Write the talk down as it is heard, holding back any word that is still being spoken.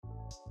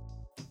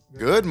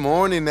Good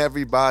morning,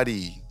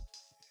 everybody.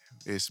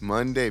 It's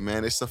Monday,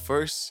 man. It's the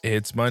first.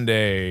 It's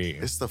Monday.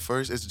 It's the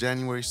first. It's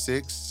January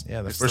 6th.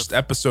 Yeah, the It's first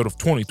episode of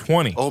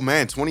 2020. Oh,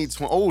 man.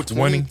 2020. Oh,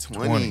 2020.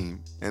 2020.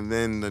 And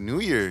then the new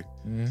year.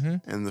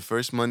 Mm-hmm. And the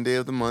first Monday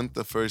of the month,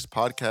 the first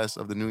podcast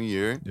of the new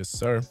year. Yes,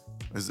 sir.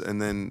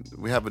 And then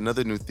we have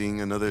another new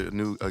thing,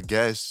 a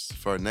guest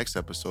for our next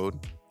episode.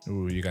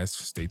 Ooh, you guys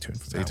stay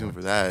tuned for that. Stay tuned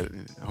for that.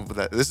 Hope for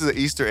that. This is an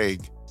Easter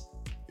egg.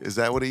 Is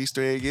that what an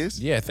Easter egg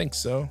is? Yeah, I think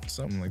so.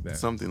 Something like that.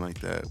 Something like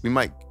that. We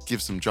might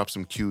drop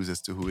some cues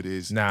as to who it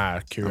is.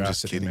 Nah, curiosity. I'm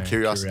just kidding. Man.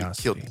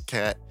 Curiosity killed the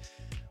cat.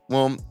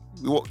 Well,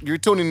 you're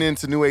tuning in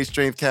to New Age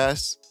Strength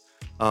Cast.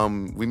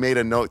 We made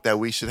a note that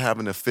we should have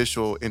an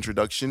official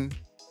introduction.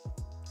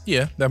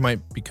 Yeah, that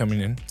might be coming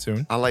in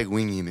soon. I like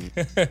winging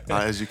it.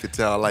 As you could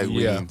tell, I like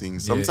winging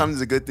things. Sometimes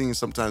it's a good thing,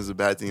 sometimes it's a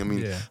bad thing. I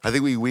mean, I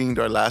think we winged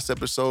our last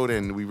episode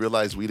and we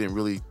realized we didn't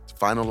really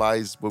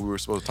finalize what we were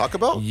supposed to talk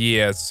about.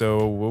 Yeah,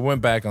 so we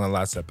went back on the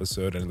last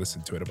episode and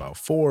listened to it about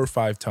 4 or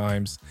 5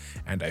 times.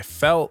 And I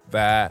felt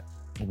that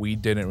we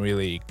didn't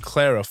really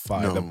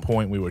clarify the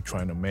point we were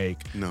trying to make.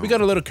 We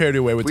got a little carried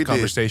away with the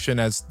conversation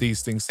as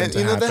these things tend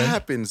to happen. That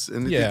happens.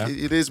 And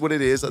it is what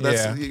it is. But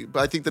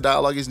I think the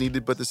dialogue is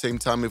needed, but at the same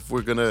time, if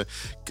we're going to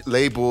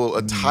label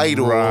a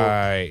title.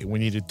 Right. We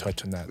need to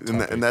touch on that.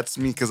 And that's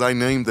me because I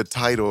named the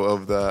title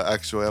of the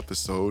actual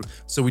episode.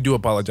 So we do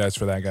apologize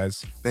for that,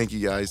 guys. Thank you,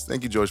 guys.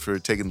 Thank you, George, for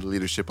taking the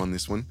leadership on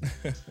this one.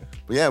 But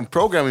yeah, I'm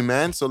programming,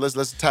 man. So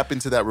let's tap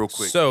into that real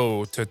quick.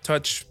 So to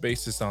touch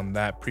bases on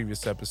that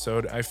previous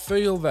episode, I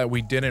feel that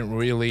we didn't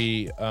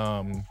really,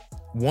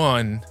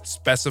 one,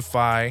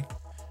 specify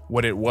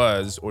what it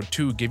was, or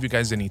 2, give you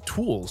guys any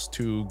tools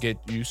to get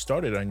you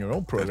started on your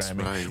own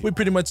programming. That's right. We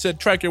pretty much said,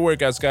 track your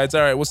workouts, guys.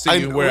 All right, we'll see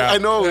you. I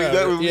know.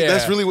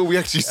 That's really what we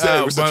actually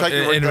said.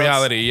 In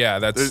reality,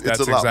 that's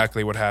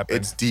exactly what happened.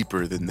 It's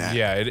deeper than that.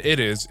 Yeah, it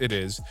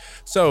is.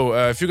 So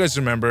if you guys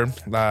remember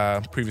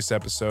previous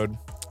episode,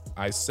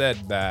 I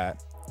said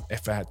that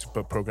if I had to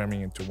put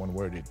programming into one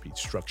word, it'd be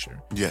structure.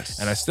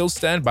 Yes. And I still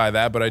stand by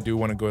that, but I do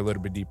want to go a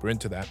little bit deeper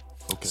into that.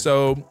 Okay.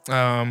 So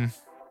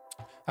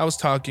I was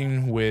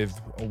talking with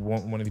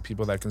one of the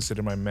people that I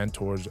consider my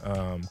mentors,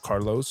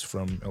 Carlos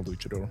from El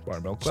Luchador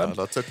Barbell Club. Shout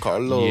out to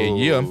Carlos.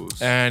 Yeah.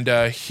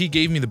 And he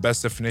gave me the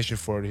best definition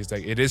for it. He's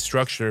like, it is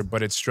structure,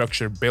 but it's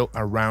structure built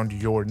around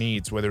your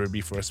needs, whether it be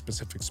for a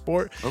specific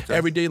sport,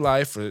 everyday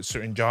life, or a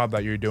certain job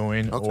that you're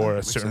doing, or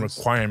a certain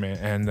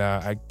requirement. And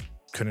I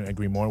couldn't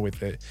agree more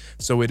with it.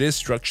 So it is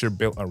structure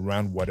built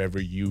around whatever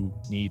you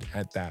need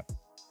at that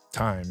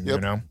time,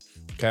 you know?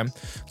 Okay.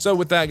 So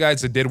with that,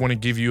 guys, I did want to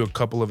give you a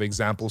couple of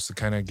examples to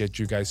kind of get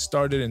you guys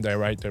started in the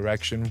right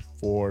direction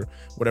for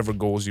whatever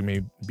goals you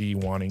may be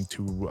wanting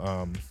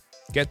to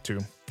get to.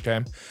 Okay.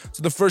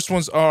 So the first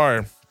ones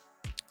are,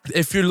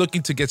 if you're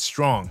looking to get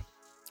strong.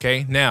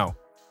 Okay. Now,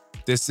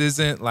 this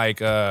isn't like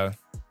a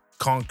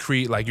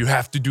concrete, like you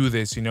have to do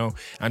this,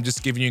 I'm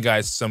just giving you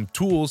guys some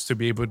tools to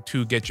be able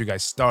to get you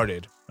guys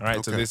started. All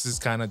right. So this is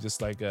kind of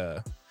just like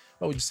what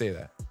would you say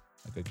that?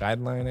 Like a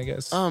guideline, I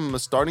guess. A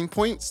starting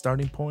point.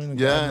 Guideline,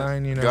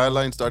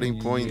 Guideline,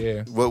 starting point.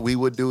 Yeah. What we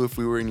would do if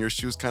we were in your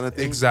shoes kind of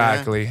thing.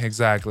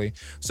 Exactly.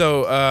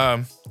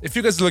 So if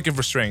you guys are looking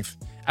for strength,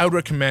 I would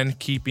recommend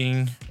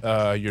keeping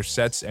your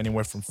sets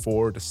anywhere from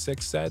 4 to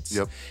 6 sets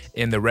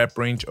in the rep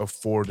range of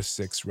 4 to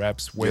 6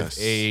 reps with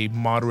a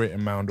moderate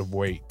amount of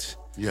weight.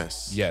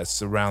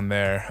 Yes, around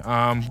there.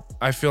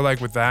 I feel like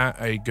with that,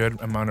 a good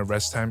amount of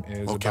rest time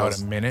is about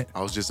a minute.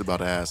 I was just about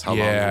to ask how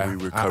long are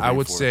we recovering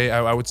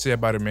I would say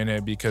about a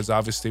minute, because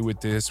obviously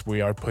with this we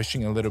are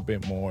pushing a little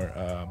bit more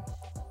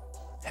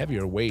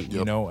heavier weight,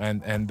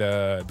 and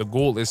the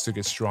goal is to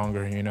get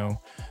stronger,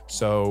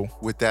 So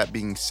with that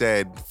being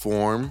said,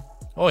 form's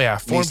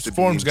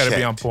got to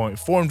be on point.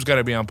 Form's got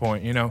to be on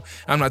point,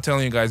 I'm not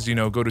telling you guys,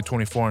 go to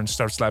 24 and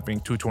start slapping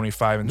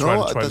 225 and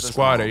try to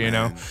squat it,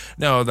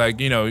 No, like,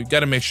 you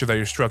got to make sure that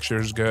your structure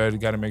is good. You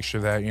got to make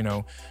sure that,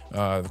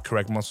 the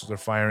correct muscles are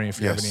firing.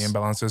 If you have any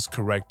imbalances,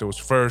 correct those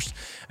first,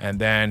 and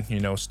then,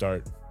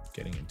 start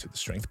getting into the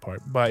strength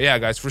part. But yeah,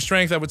 guys, for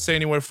strength, I would say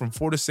anywhere from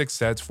 4 to 6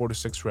 sets, 4 to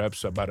 6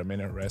 reps, about a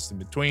minute rest in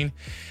between.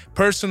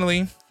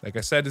 Personally, like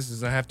I said, this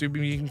doesn't have to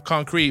be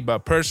concrete, but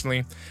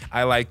personally,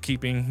 I like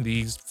keeping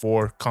these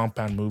 4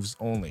 compound moves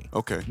only.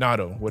 Okay.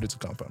 Nato, what is a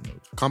compound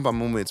move? Compound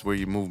movement is where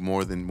you move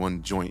more than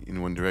one joint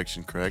in one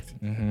direction, correct?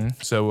 Mm-hmm.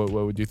 So what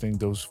would you think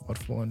those would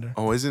fall under?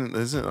 Oh, isn't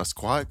a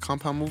squat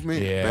compound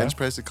movement? Yeah. Bench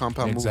press a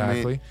compound movement.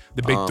 Exactly.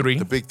 The big 3.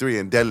 The big 3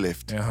 and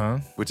deadlift,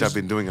 which I've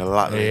been doing a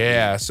lot lately.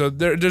 Yeah. So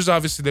there's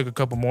obviously like a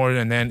couple more,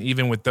 and then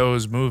even with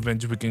those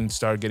movements, we can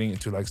start getting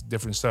into like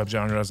different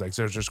subgenres like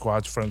scissor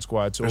squats, front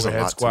squats,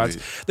 overhead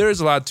squats. There is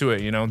a lot to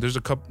it, There's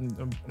a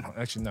couple,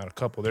 actually not a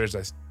couple. There's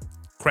a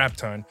crap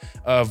ton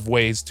of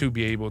ways to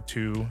be able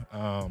to,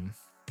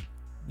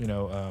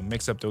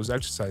 mix up those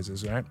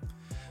exercises, right?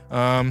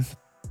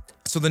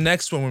 So the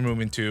next one we're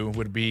moving to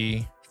would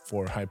be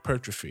for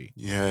hypertrophy.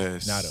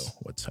 Yes. Nato,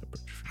 what's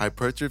hypertrophy?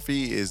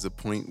 Hypertrophy is the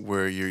point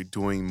where you're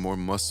doing more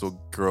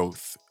muscle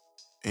growth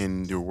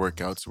in your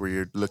workouts where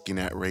you're looking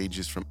at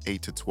ranges from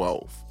 8 to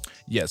 12?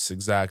 Yes,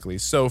 exactly.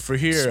 So for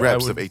here, it's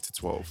reps of 8 to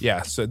 12.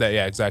 Yeah, so that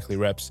exactly,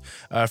 reps.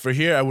 For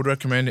here, I would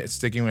recommend it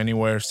sticking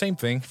anywhere. Same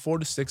thing, 4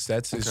 to 6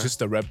 sets. It's just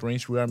the rep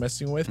range we are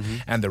messing with,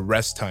 and the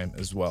rest time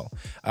as well.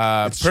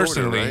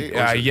 Personally, shorter,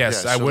 right?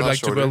 Yes, I would like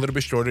to go a little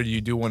bit shorter.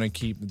 You do want to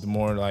keep the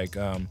more like.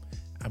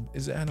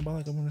 Is it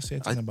anabolic? I'm going to say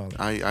it's anabolic.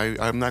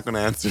 I'm not going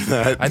to answer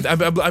that.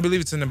 I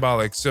believe it's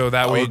anabolic. So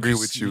that way, I agree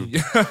with you.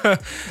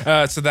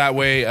 So that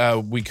way,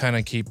 we kind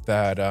of keep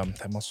that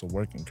muscle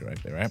working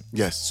correctly, right?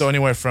 Yes. So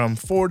anywhere from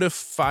 4 to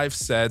 5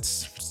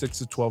 sets, 6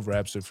 to 12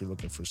 reps if you're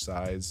looking for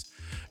size.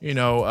 You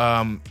know,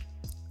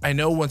 I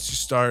know once you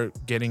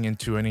start getting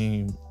into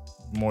any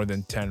more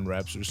than 10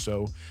 reps or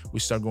so, we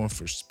start going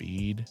for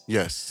speed.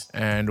 Yes.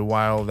 And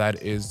while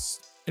that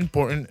is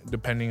important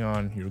depending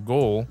on your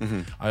goal,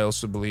 I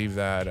also believe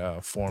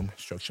that form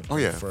structure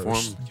first.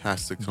 Form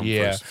has to come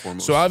first.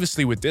 Foremost. So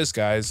obviously with this,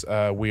 guys,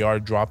 we are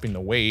dropping the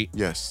weight.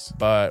 Yes.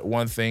 But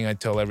one thing I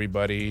tell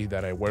everybody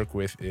that I work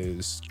with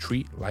is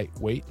treat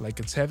lightweight like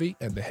it's heavy,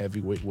 and the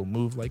heavyweight will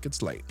move like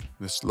it's light.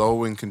 The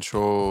slow and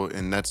control,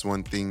 and that's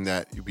one thing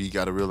that we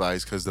got to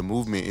realize, because the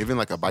movement, even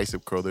like a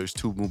bicep curl, there's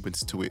 2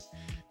 movements to it.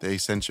 The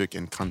eccentric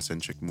and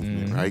concentric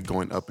movement, right?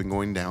 Going up and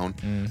going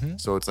down.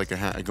 So it's like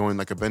going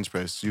like a bench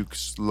press. You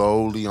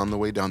slowly on the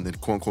way down, the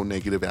quote unquote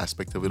negative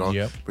aspect of it all,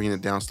 bringing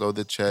it down slow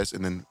the chest,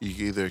 and then you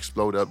can either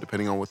explode up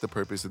depending on what the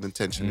purpose and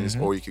intention is,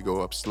 or you could go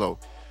up slow.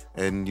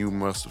 And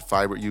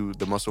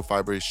the muscle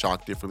fiber is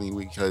shocked differently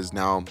because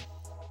now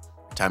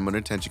time under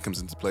tension comes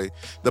into play.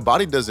 The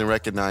body doesn't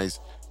recognize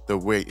the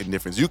weight and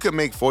difference. You could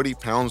make 40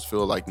 pounds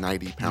feel like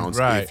 90 pounds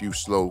if you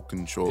slow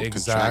control,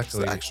 contract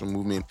the actual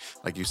movement,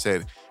 like you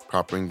said.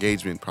 Proper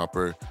engagement,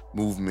 proper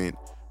movement,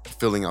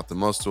 filling out the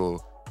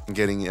muscle, and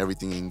getting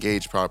everything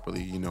engaged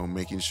properly, you know,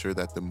 making sure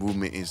that the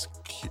movement is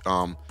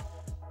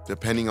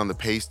depending on the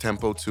pace,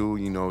 tempo too.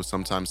 You know,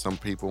 sometimes some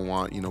people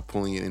want, you know,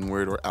 pulling it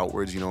inward or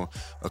outwards, you know,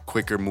 a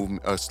quicker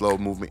movement, a slow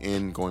movement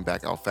in, going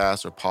back out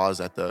fast, or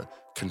pause at the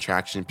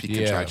contraction, peak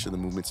contraction of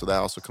the movement. So that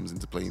also comes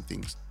into play in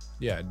things.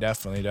 Yeah,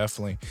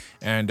 definitely.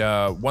 And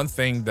one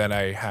thing that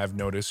I have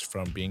noticed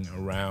from being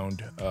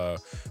around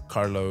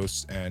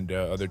Carlos and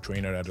other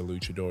trainer at a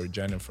Luchador,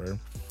 Jennifer,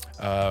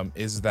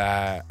 is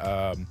that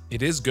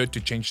it is good to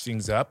change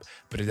things up,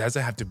 but it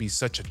doesn't have to be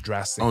such a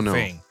drastic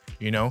thing.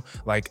 You know,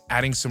 like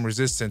adding some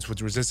resistance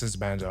with resistance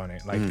bands on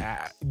it, like,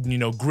 you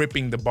know,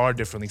 gripping the bar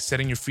differently,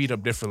 setting your feet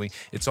up differently.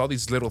 It's all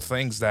these little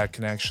things that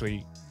can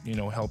actually, you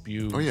know, help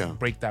you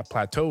break that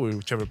plateau, or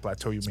whichever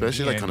plateau you may be in.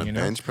 Especially like on a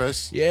bench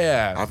press.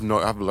 Yeah.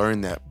 I've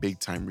learned that big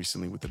time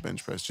recently with the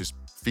bench press, just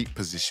feet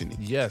positioning.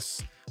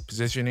 Yes.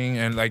 Positioning.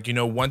 And like, you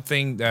know, one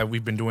thing that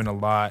we've been doing a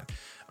lot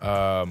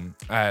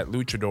at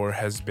Luchador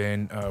has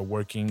been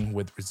working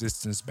with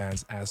resistance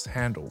bands as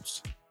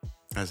handles.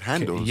 As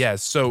handles?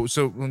 Yes. So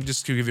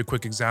just to give you a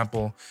quick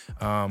example,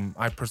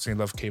 I personally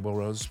love cable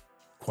rows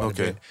quite a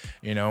bit.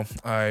 You know,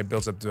 it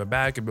builds up the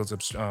back, it builds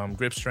up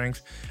grip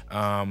strength.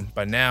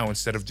 But now,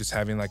 instead of just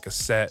having like a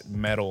set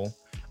metal,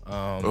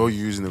 you're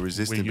using the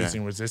resistance we're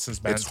using resistance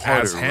bands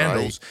as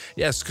handles. Right?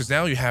 Yes, because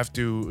now you have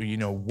to, you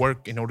know,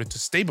 work in order to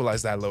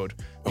stabilize that load,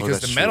 because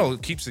the metal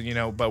keeps it, you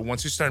know, but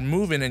once you start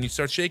moving and you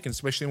start shaking,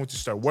 especially once you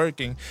start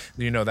working,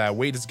 you know, that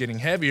weight is getting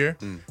heavier.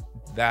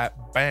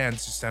 That band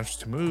just starts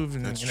to move,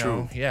 and you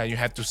know, you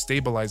have to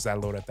stabilize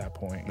that load at that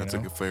point. That's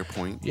a fair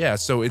point. Yeah,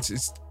 so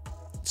it's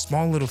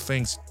small little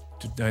things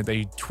that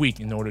you tweak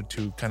in order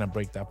to kind of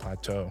break that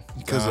plateau.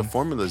 Because the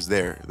formula is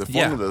there. The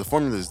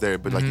formula is there,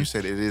 but like you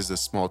said, it is the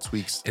small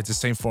tweaks. It's the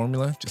same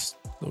formula, just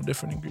a little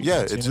different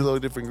ingredients. Yeah, it's a little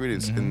different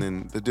ingredients. And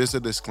then just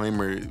a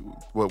disclaimer,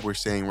 what we're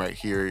saying right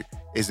here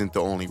isn't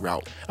the only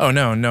route. Oh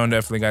no,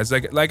 definitely, guys.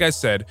 Like I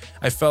said,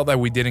 I felt that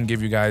we didn't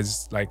give you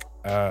guys like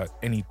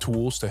any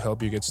tools to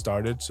help you get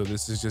started. So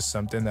this is just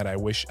something that I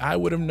wish I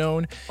would have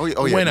known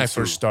when I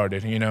first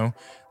started. You know,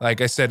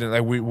 like I said,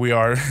 like we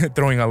are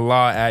throwing a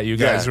lot at you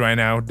guys right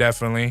now,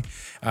 definitely.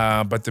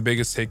 But the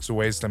biggest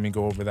takeaways, let me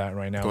go over that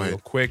right now real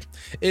quick,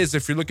 is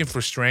if you're looking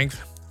for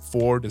strength,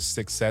 4 to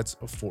 6 sets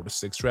of 4 to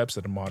 6 reps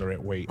at a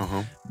moderate weight,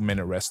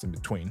 minute rest in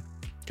between.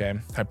 Okay,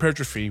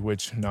 hypertrophy,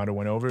 which Nato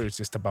went over, is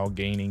just about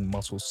gaining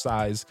muscle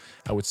size.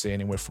 I would say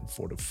anywhere from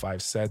 4 to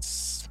 5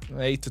 sets,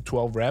 8 to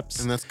 12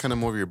 reps. And that's kind of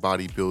more of your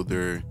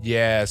bodybuilder.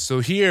 Yeah,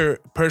 so here,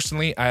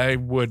 personally, I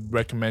would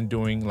recommend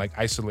doing like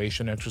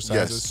isolation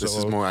exercises. Yes, this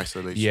is more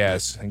isolation.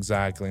 Yes,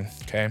 exactly.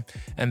 Okay,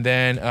 and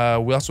then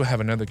we also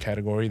have another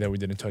category that we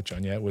didn't touch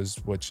on yet,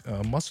 was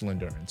muscle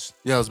endurance.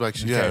 Yeah, I was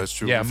actually, that's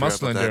true. Yeah,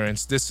 muscle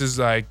endurance. This is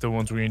like the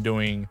ones we're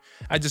doing.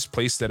 I just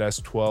placed it as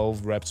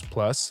 12 reps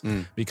plus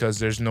because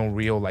there's no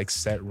real like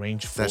set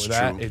range for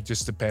that. True. It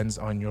just depends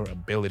on your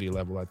ability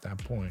level at that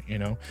point, you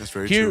know. That's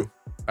very true.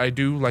 I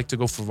do like to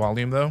go for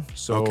volume though,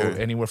 so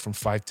anywhere from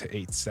 5 to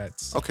 8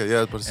 sets. Okay,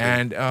 yeah.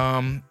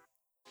 And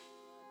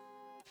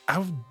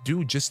I'll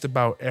do just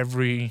about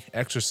every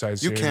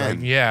exercise. You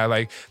can.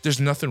 There's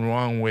nothing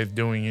wrong with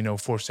doing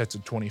 4 sets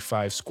of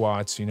 25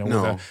 squats.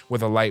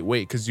 With a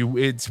lightweight, because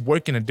it's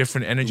working a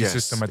different energy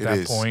system at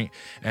that point.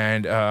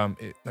 And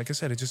like I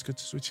said, it's just good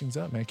to switch things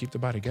up, man. Keep the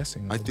body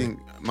guessing. I think,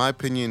 my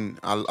opinion,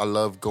 I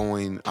love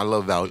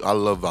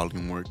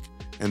volume work.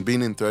 And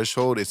being in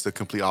threshold, it's the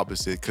complete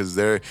opposite, because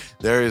there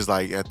is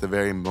like at the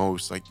very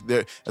most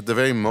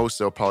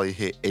they'll probably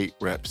hit 8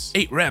 reps.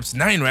 8 reps,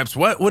 9 reps.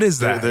 What is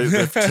that? To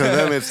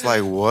them, it's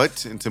like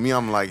what? And to me,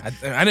 I'm like,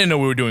 I didn't know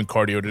we were doing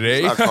cardio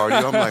today. It's not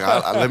cardio. I'm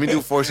like, let me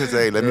do 4 sets a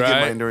day. Let me get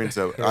my endurance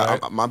up.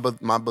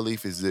 Right. My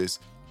belief is this,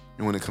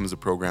 and when it comes to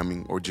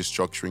programming or just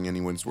structuring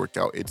anyone's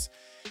workout, it's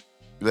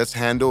let's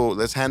handle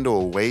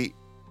a weight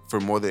for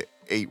more than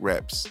 8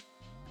 reps.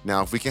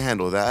 Now, if we can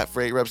handle that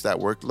for 8 reps,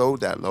 that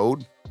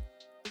load.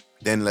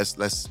 Then let's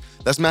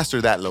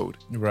master that load.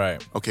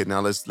 Right. Okay,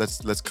 now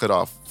let's cut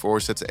off 4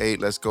 sets of 8.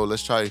 Let's go.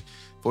 Let's try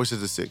 4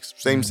 sets of 6.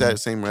 Same set,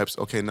 same reps.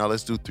 Okay, now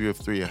let's do 3 of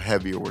 3, a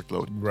heavier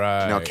workload.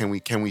 Right. Now can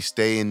we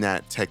stay in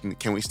that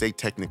can we stay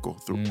technical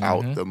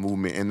throughout the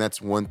movement? And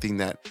that's one thing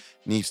that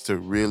needs to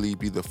really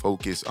be the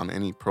focus on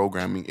any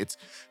programming. It's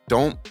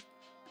don't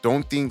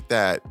think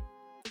that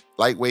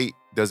lightweight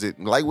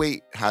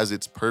has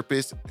its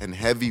purpose, and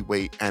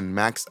heavyweight and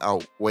max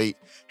out weight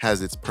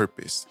has its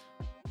purpose.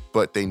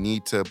 But they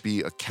need to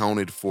be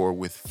accounted for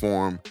with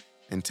form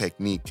and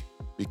technique,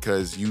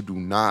 because you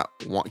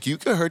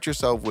could hurt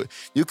yourself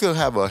you could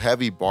have a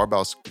heavy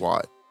barbell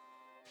squat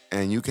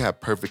and you can have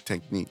perfect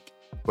technique.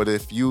 But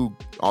if you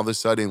all of a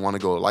sudden want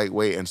to go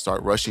lightweight and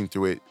start rushing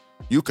through it,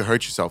 you could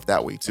hurt yourself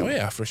that way too. Oh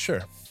yeah, for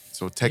sure.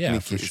 So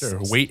technique for sure.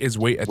 Weight is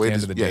weight at the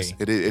end of the day. Yes,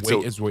 it is.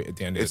 Weight is weight at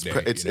the end of the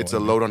day. It's a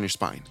load on your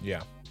spine.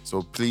 Yeah.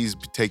 So please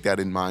take that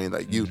in mind.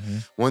 Like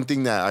one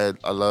thing that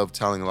I love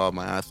telling a lot of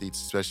my athletes,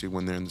 especially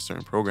when they're in the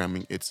certain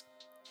programming, it's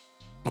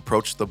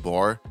approach the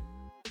bar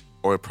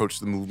or approach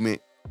the movement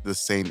the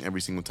same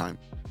every single time.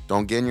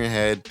 Don't get in your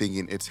head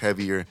thinking it's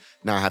heavier,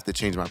 now I have to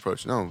change my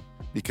approach. No,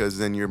 because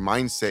then your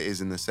mindset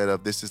is in the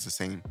setup, this is the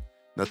same,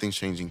 nothing's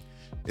changing.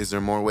 Is there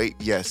more weight?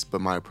 Yes,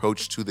 but my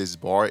approach to this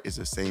bar is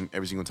the same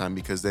every single time,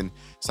 because then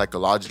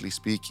psychologically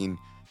speaking,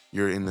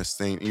 you're in the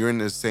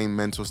same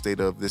mental state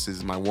of, this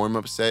is my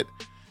warm-up set,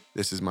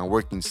 this is my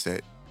working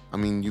set. I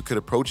mean, you could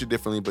approach it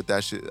differently, but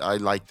I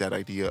like that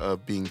idea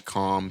of being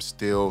calm,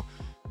 still,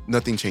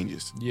 nothing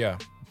changes. Yeah.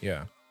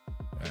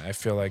 I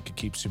feel like it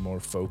keeps you more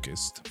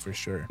focused, for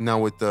sure. Now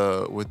with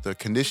the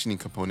conditioning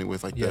component,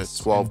 with like the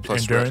 12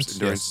 plus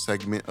endurance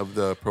segment of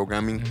the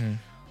programming,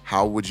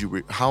 how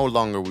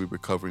long are we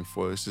recovering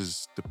for? This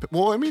is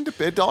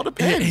it all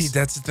depends. Hey,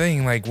 that's the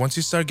thing. Like, once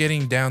you start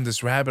getting down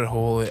this rabbit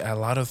hole, a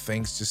lot of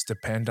things just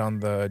depend on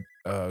the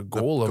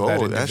goal of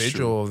that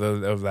individual,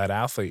 of that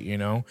athlete.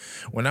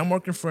 When I'm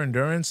working for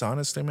endurance,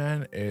 honestly,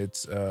 man,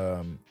 it's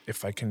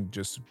if I can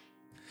just,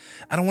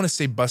 I don't want to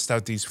say bust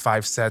out these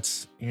 5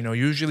 sets.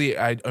 Usually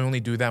I only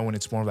do that when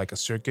it's more like a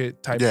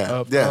circuit type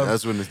of. Yeah,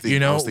 that's when the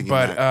thing. I was thinking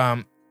but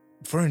that.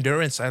 For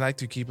endurance, I like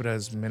to keep it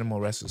as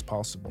minimal rest as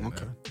possible.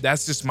 Okay. Man.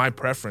 That's just my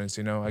preference.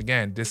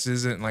 Again, this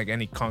isn't like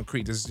any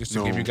concrete. This is just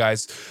to give you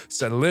guys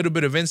a little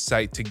bit of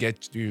insight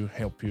to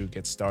help you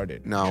get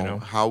started. Now,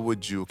 how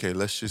would you? Okay,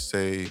 let's just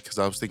say, because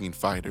I was thinking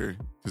fighter,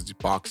 because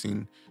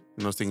boxing.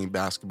 I was thinking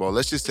basketball.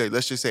 Let's just say,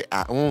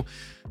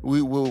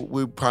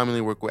 we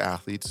primarily work with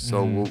athletes,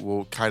 so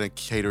we'll kind of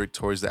cater it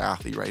towards the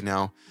athlete right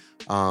now,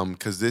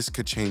 because this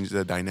could change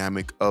the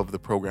dynamic of the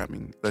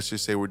programming. Let's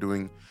just say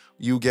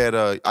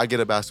I get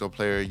a basketball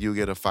player, you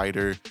get a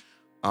fighter.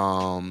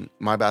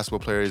 My basketball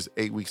player is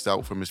 8 weeks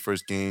out from his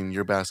first game.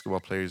 Your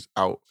basketball player is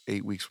out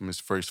 8 weeks from his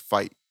first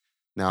fight.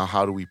 Now,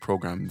 how do we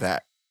program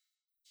that?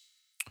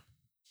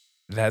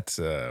 That's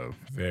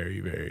very,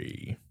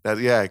 very.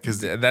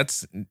 Because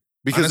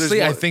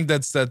honestly, I think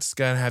that's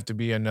gonna have to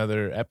be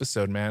another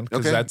episode, man.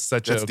 Because that's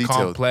such a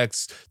detailed,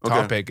 complex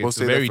topic. It's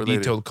a very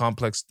detailed,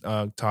 complex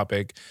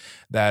topic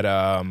that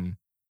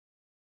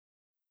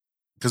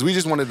because we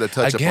just wanted to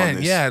touch upon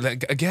this. Yeah,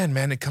 again,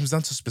 man, it comes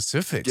down to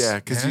specifics. Yeah,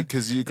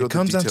 because you go. It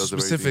comes down to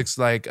specifics.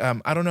 Like,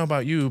 I don't know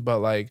about you, but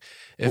like,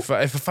 if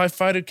a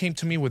fighter came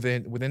to me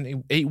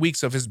within 8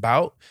 weeks of his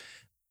bout,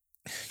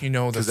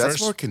 because that's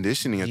more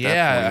conditioning at that point.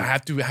 Yeah,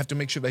 I have to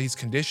make sure that he's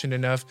conditioned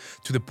enough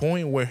to the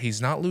point where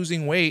he's not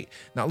losing weight,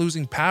 not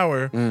losing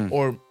power,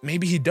 or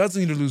maybe he does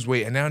need to lose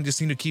weight and now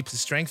just need to keep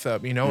his strength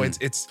up.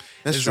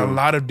 There's a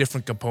lot of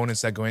different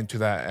components that go into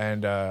that,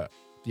 and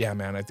yeah,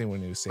 man, I think we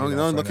need to say. We'll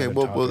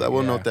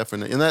note that for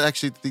now. And I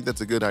actually think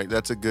that's a good.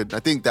 I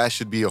think that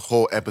should be a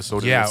whole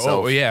episode. Yeah.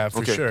 Itself.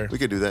 For sure. We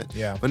could do that.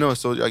 Yeah. But no,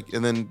 so like,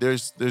 and then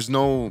there's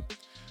no.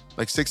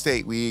 Like 6 to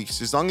 8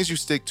 weeks, as long as you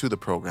stick to the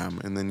program,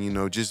 and then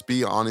just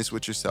be honest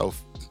with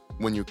yourself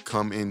when you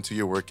come into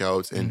your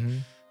workouts.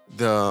 And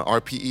the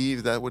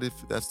RPE,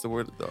 that's the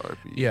word, the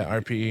RPE. Yeah,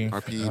 RPE.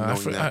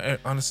 RPE. I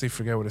honestly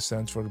forget what it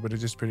stands for, but it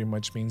just pretty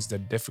much means the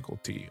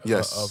difficulty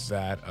of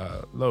that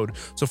load.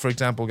 So, for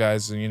example,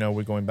 guys,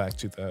 we're going back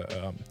to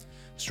the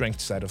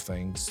strength side of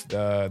things.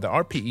 The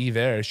RPE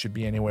there should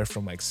be anywhere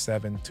from like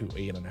 7 to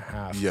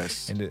 8.5.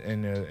 Yes. In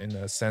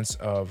a sense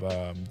of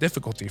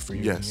difficulty for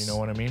you. Yes. You know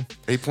what I mean?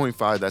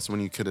 8.5. That's when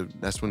you could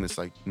have. That's when it's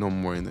like no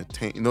more in the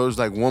tank. You know, there's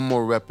like one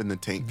more rep in the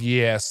tank.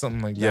 Yeah,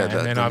 something like that.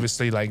 And then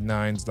obviously like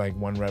 9's like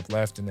 1 rep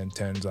left, and then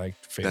 10's like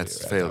failure.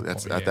 That's failure.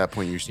 That's at that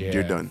point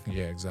you're done.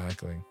 Yeah,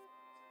 exactly.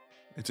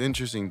 It's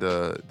interesting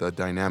the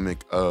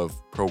dynamic of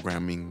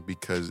programming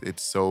because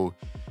it's so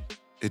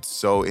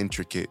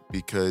intricate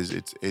because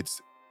it's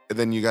and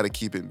then you got to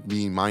keep it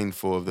being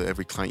mindful of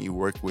every client you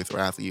work with or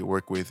athlete you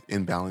work with,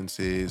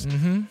 imbalances,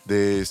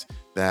 this,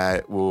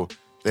 that,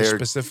 the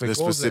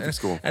specific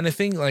goal. And I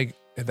think like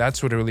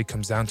that's what it really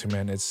comes down to,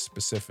 man. It's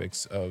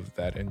specifics of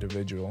that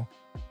individual,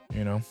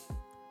 you know?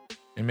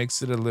 It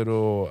makes it a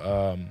little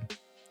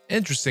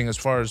interesting as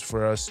far as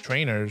for us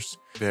trainers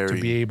to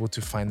be able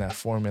to find that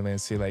formula and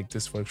say like,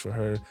 this works for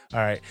her. All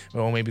right,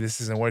 well, maybe this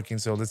isn't working,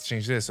 so let's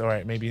change this. All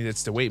right, maybe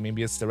it's the weight,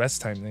 maybe it's the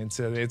rest time. And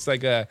so it's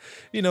like I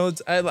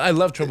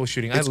love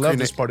troubleshooting. I love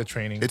this part of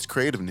training. It's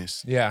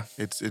creativeness. Yeah.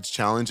 It's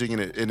challenging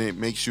and it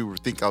makes you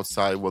think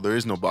outside. Well, there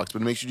is no box,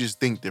 but it makes you just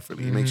think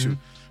differently. It makes you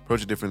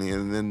approach it differently.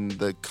 And then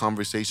the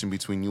conversation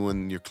between you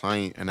and your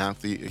client and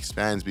athlete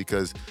expands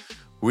because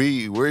we're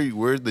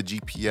the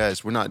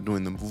GPS. We're not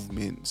doing the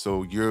movement.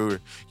 So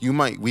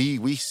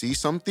we see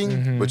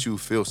something, but you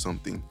feel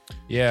something.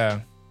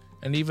 Yeah.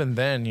 And even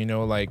then, you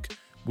know, like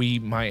we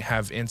might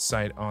have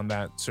insight on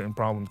that certain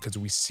problem because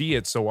we see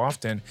it so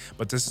often,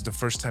 but this is the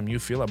first time you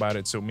feel about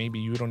it. So maybe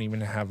you don't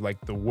even have like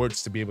the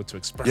words to be able to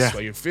express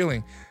what you're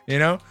feeling, you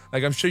know?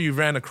 Like I'm sure you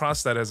ran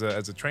across that as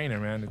a trainer,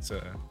 man.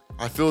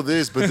 I feel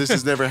this, but this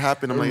has never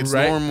happened. I'm like, it's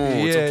normal.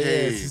 Yeah, it's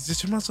okay. Yeah. It's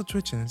just your muscle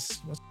twitching.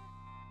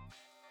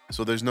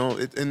 So there's no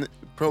in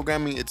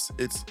programming. It's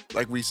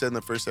like we said in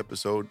the first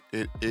episode.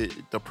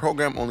 The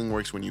program only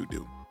works when you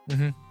do.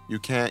 You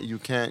can't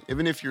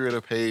even if you're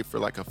gonna pay for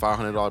like a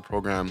 $500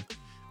 program,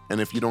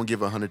 and if you don't give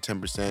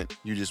 110%,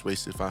 you just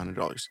wasted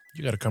 $500.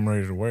 You got to come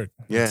ready to work.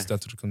 Yeah, that's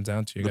what it comes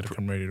down to. You got to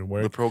come ready to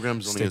work. The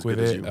program's only as good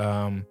as you.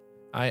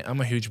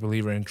 I'm a huge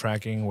believer in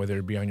tracking, whether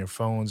it be on your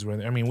phones.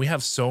 We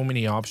have so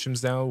many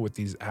options now with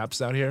these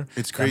apps out here.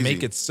 It's crazy. That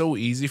make it so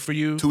easy for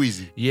you. Too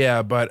easy.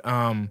 Yeah, but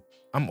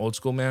I'm old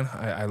school, man.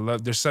 I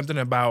love. There's something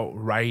about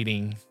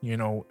writing, you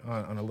know,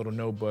 on a little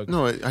notebook.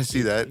 No, I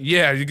see that.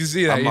 Yeah, you can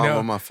see that. I'm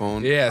on my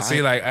phone. Yeah,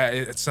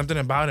 it's something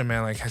about it,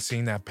 man. Like I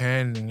seen that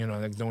pen, and you know,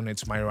 like doing it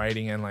to my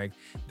writing, and like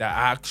the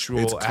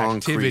actual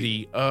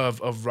activity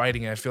of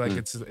writing. I feel like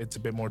it's a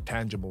bit more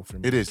tangible for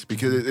me. It is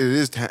because it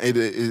is.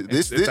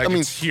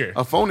 It's here.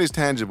 A phone is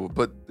tangible,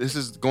 but this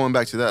is going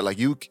back to that. Like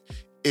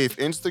if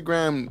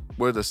Instagram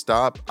were to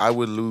stop, I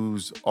would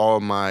lose all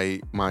my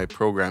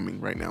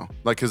programming right now.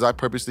 Like, cause I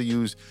purposely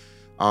use,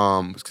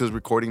 cause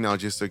recording now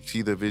just to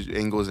see the visual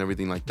angles and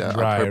everything like that.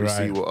 I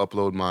purposely will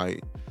upload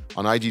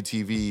on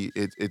IGTV.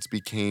 It's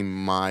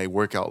became my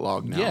workout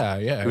log now.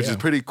 Yeah. Which is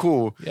pretty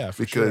cool. Yeah,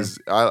 for because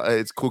sure.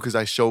 It's cool because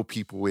I show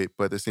people it,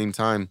 but at the same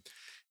time,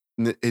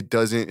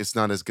 it's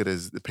not as good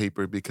as the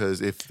paper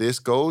because if this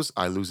goes,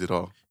 I lose it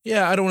all.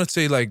 Yeah, I don't want to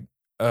say like,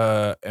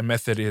 a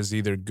method is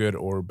either good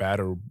or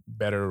bad or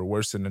better or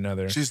worse than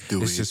another. Just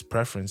do it. It's just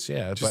preference,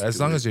 yeah. But as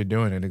long as you're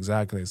doing it,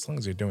 exactly. As long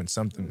as you're doing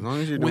something. As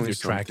long as you're with doing your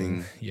something,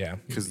 tracking, yeah.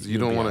 Because you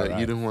don't want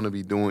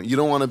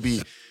to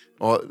be,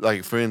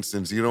 like for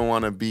instance, you don't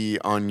want to be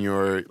on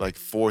your like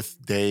fourth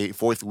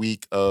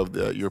week of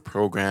your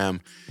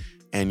program,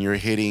 and you're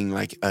hitting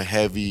like a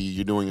heavy.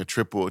 You're doing a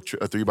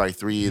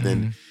 3x3, and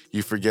then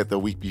you forget the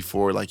week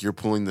before, like you're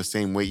pulling the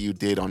same weight you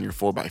did on your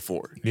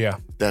 4x4. Yeah,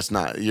 that's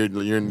not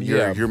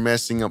you're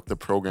messing up the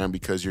program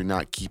because you're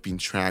not keeping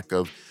track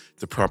of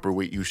the proper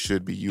weight you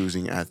should be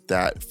using at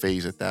that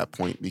phase at that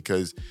point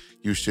because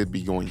you should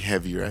be going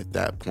heavier at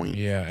that point.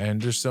 Yeah,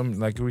 and there's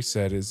like we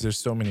said, there's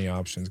so many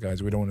options,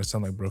 guys. We don't want to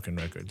sound like broken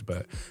records,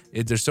 but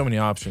there's so many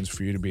options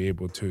for you to be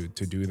able to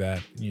do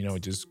that. You know,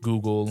 just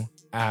Google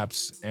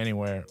apps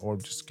anywhere, or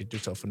just get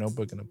yourself a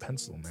notebook and a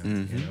pencil,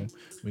 man. You know,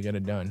 we get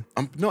it done.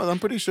 I'm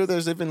pretty sure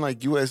there's even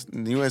like U.S.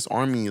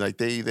 Army, like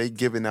they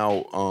given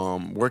out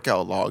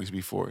workout logs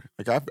before.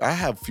 Like I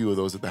have a few of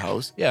those at the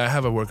house. Yeah, I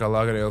have a workout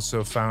log. I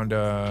also found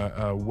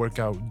a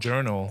workout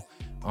journal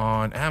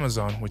on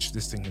Amazon, which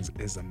this thing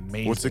is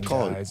amazing. What's it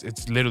called? Guys.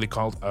 It's literally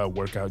called a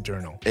workout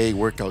journal. A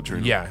workout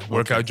journal. Yeah,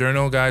 workout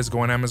journal, guys. Go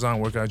on Amazon,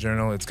 workout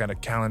journal. It's got a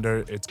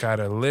calendar. It's got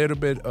a little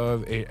bit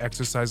of a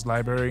exercise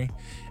library,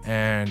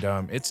 and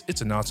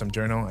it's an awesome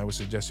journal. I would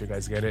suggest you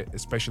guys get it,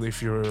 especially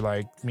if you're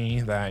like me,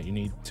 that you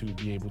need to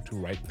be able to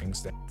write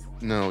things down.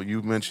 No,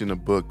 you mentioned a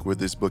book where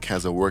this book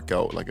has a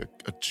workout, like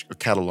a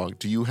catalog.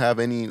 Do you have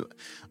any?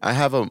 I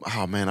have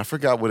I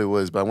forgot what it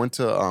was, but I went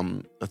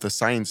to at the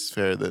science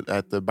fair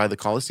by the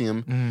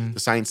Coliseum, the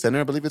Science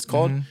Center, I believe it's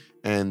called,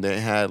 and they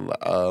had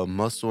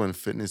muscle and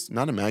fitness,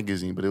 not a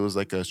magazine, but it was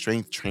like a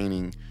strength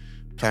training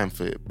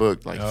pamphlet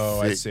book. Like,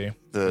 I see.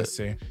 I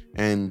see.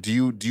 And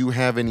do you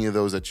have any of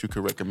those that you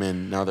could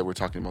recommend now that we're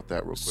talking about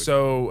that real quick?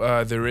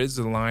 So there is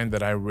a line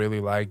that I really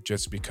like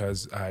just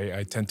because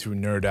I tend to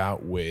nerd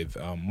out with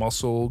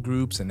muscle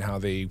groups and how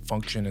they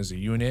function as a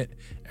unit,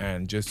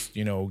 and just,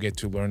 get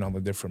to learn all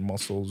the different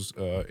muscles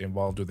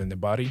involved within the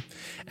body.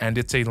 And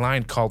it's a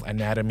line called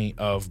Anatomy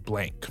of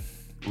Blank.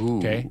 Ooh.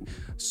 Okay.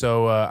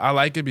 So I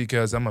like it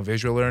because I'm a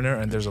visual learner,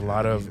 and there's a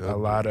lot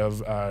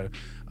of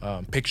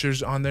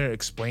pictures on there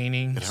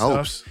explaining it stuff.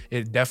 Helps.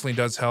 It definitely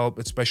does help,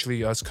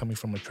 especially us coming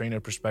from a trainer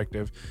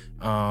perspective.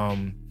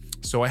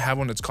 So I have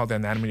one that's called The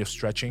Anatomy of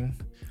Stretching.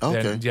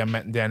 Okay.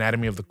 The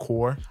Anatomy of the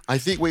Core. I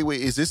think,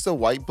 wait, is this a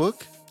white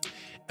book?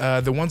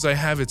 The ones I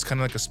have, it's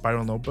kind of like a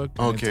spiral notebook.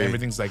 Okay.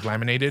 Everything's like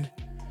laminated.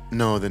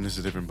 No, then it's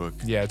a different book.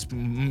 Yeah, it's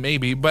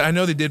maybe, but I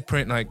know they did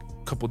print like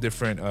a couple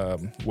different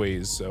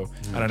ways, so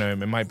I don't know,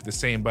 it might be the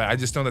same, but I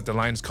just know that the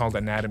line is called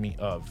Anatomy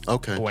of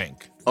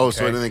Blank. Oh, okay.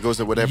 So then it goes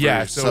to whatever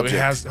subject. It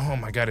has, oh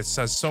my God, it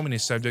says so many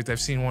subjects.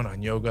 I've seen one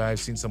on yoga, I've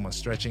seen some on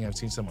stretching, I've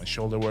seen some on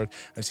shoulder work,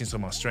 I've seen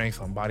some on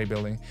strength, on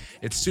bodybuilding.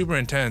 It's super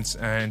intense,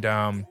 and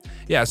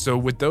so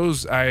with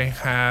those, I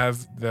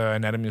have the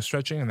Anatomy of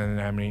Stretching and then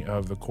the Anatomy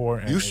of the Core.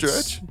 And you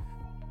stretch?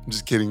 I'm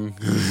just kidding.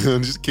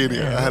 I'm just kidding.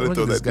 Yeah, I had to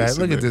throw that diss in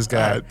there. Look at this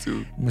guy. I had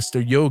to.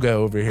 Mr. Yoga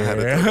over here.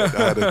 I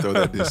had to throw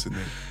that diss in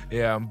there.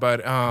 Yeah, but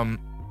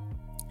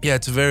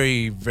it's a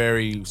very,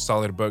 very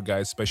solid book,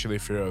 guys, especially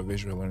if you're a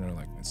visual learner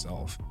like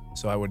myself.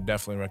 So I would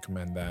definitely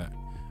recommend that.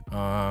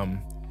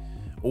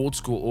 Old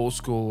school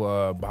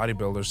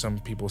bodybuilder. Some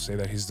people say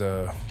that he's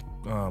the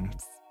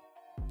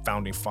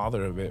founding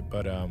father of it,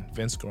 but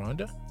Vince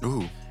Gironda.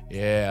 Ooh.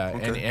 Yeah,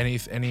 okay.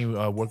 any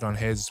work on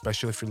his,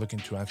 especially if you're looking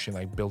to actually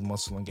like build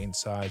muscle and gain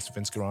size.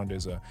 Vince Gironda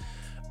is a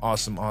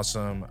awesome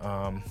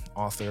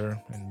author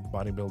and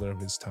bodybuilder of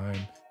his time.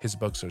 His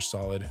books are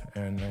solid,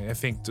 and I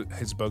think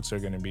his books are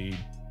going to be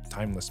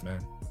timeless,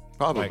 man.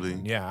 Probably.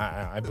 Like,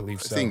 yeah, I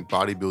believe so. I think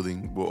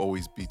bodybuilding will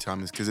always be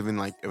timeless because even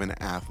an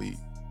athlete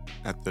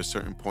at a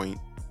certain point,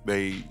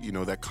 they,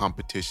 that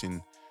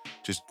competition,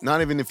 just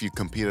not even if you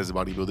compete as a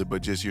bodybuilder,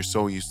 but just you're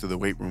so used to the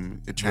weight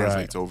room, it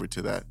translates over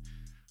to that.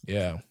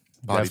 Yeah.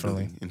 Bodybuilding.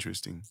 Definitely.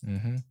 Interesting.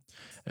 Mm-hmm.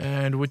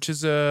 And which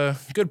is a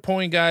good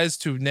point, guys,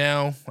 to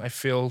now, I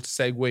feel,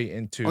 segue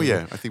into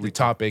the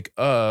topic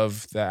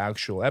of the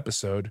actual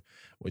episode,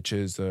 which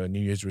is New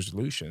Year's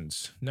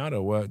resolutions.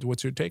 Nato,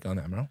 what's your take on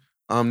that, bro?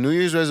 New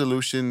Year's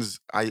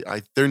resolutions,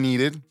 they're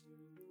needed.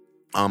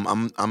 I'm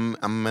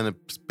in a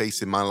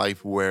space in my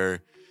life where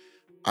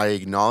I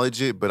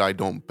acknowledge it, but I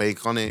don't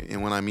bank on it.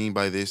 And what I mean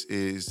by this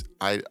is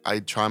I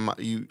try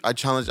to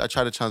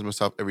challenge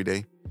myself every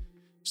day.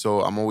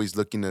 So I'm always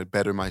looking to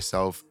better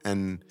myself,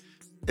 and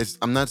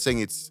I'm not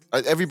saying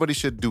everybody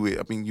should do it.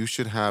 I mean, you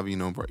should have,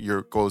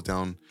 your goals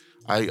down.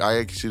 I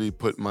actually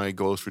put my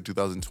goals for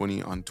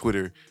 2020 on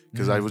Twitter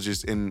because I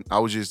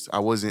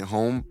wasn't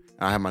home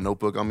and I had my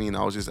notebook on me, and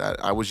I was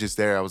just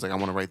there. I was like, I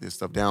want to write this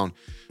stuff down.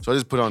 So I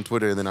just put it on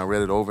Twitter, and then I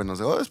read it over and I was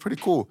like, oh, that's pretty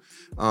cool.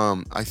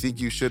 I think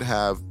you should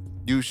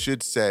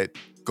set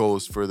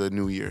goals for the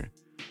new year.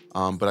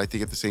 But I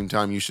think at the same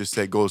time, you should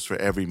set goals for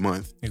every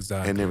month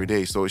and every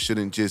day. So it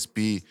shouldn't just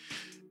be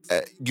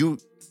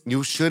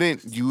you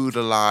shouldn't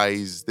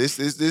utilize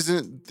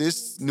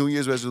this New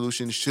Year's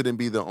resolution shouldn't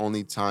be the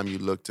only time you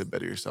look to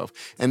better yourself.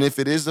 And if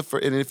it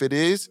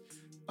is,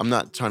 I'm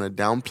not trying to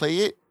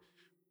downplay it,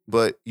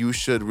 but you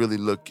should really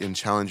look and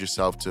challenge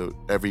yourself to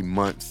every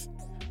month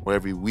or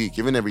every week,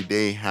 even every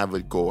day, have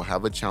a goal,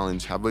 have a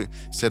challenge,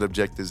 set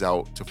objectives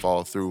out to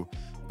follow through.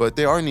 But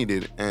they are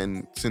needed,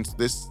 and since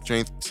this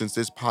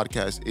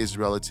podcast is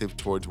relative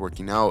towards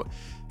working out,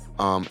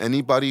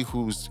 anybody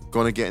who's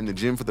going to get in the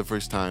gym for the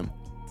first time,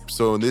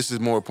 so this is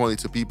more importantly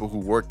to people who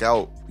work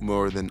out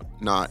more than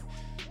not,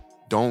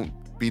 don't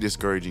be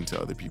discouraging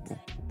to other people,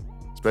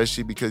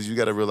 especially because you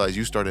got to realize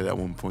you started at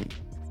one point.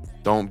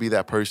 Don't be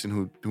that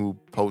person who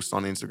posts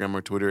on Instagram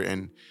or Twitter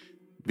and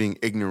being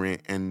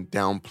ignorant and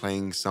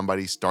downplaying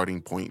somebody's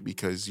starting point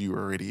because you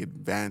already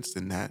advanced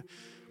in that.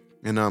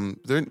 And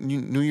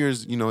New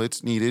Year's,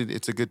 it's needed.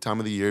 It's a good time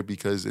of the year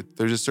because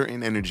there's a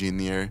certain energy in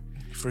the air.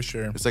 For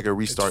sure. It's like a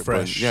restart. It's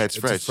fresh. Button. Yeah, it's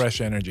fresh. It's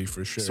fresh energy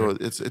for sure. So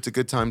it's a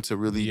good time to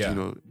really,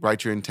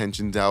 write your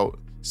intentions out,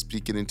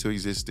 speak it into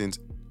existence,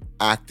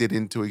 act it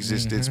into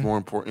existence. More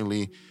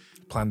importantly,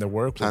 plan the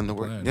work. Plan the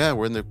work. Yeah,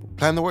 we're in the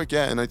plan the work.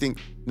 Yeah, and I think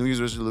New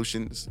Year's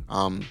resolutions.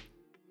 I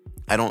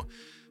don't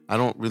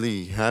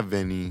really have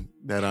any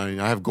that I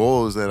have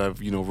goals that I've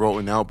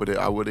written out, but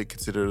I wouldn't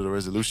consider it a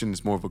resolution.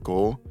 It's more of a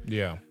goal.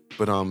 Yeah.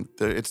 But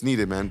it's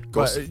needed, man.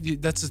 But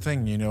that's the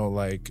thing,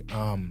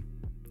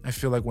 I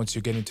feel like once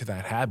you get into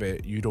that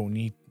habit, you don't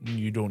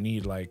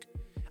need like,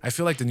 I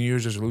feel like the New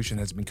Year's resolution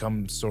has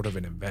become sort of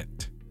an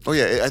event. Oh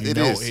yeah, it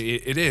is.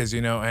 It is,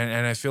 and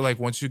I feel like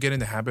once you get in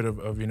the habit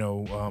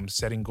of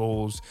setting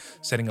goals,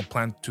 setting a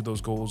plan to those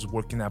goals,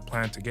 working that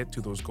plan to get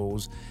to those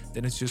goals,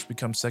 then it's just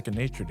becomes second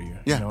nature to you.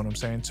 Yeah. You know what I'm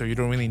saying? So you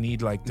don't really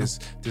need like this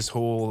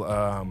whole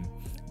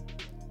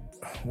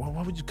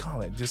what would you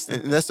call it? Just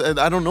and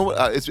I don't know.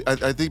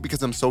 I think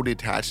because I'm so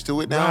detached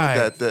to it now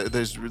that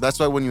that's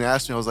why when you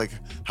asked me, I was like,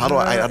 how do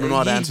I don't know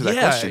how to answer that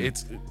question.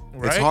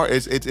 It's hard.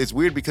 It's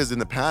weird because in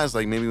the past,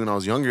 like maybe when I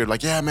was younger,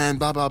 like yeah, man,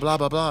 blah blah blah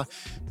blah blah.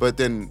 But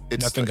then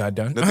nothing got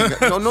done.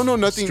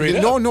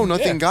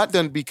 Nothing got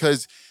done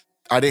because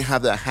I didn't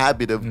have the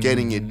habit of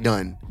getting it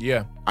done.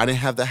 Yeah. I didn't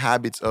have the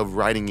habits of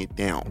writing it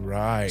down.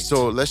 Right.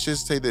 So let's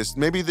just say this.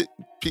 Maybe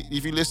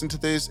if you listen to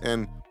this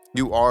and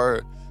you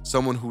are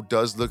someone who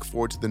does look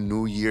forward to the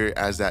new year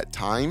as that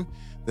time,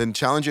 then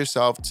challenge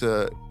yourself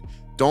to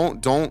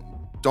don't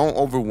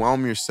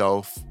overwhelm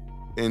yourself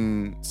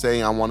in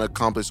saying I want to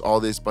accomplish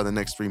all this by the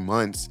next 3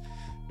 months.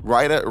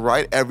 Write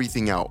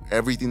everything out,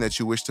 everything that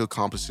you wish to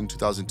accomplish in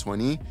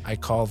 2020. I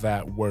call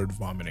that word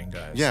vomiting,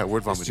 guys. Yeah,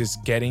 word vomiting. It's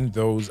just getting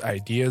those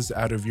ideas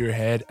out of your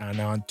head and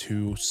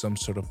onto some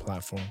sort of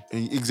platform.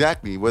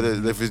 Exactly. Whether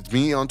if it's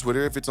me on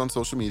Twitter, if it's on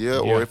social media,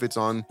 or if it's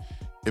on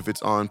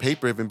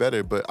paper, even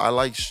better. But I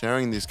like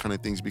sharing these kind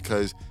of things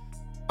because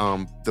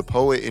the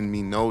poet in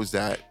me knows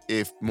that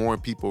if more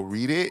people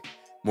read it,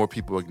 more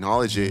people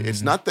acknowledge it.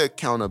 It's not the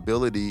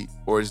accountability,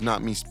 or it's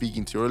not me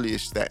speaking too early.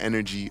 It's that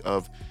energy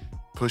of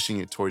pushing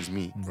it towards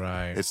me.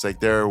 Right. It's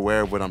like they're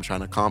aware of what I'm trying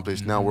to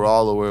accomplish. Now we're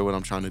all aware of what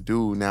I'm trying to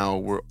do.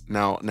 Now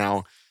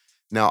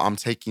I'm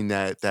taking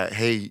that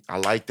hey, I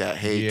like that.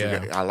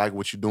 Hey, I like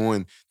what you're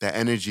doing. That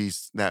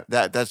energy's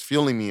that's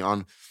fueling me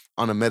on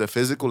a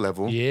metaphysical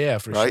level. Yeah,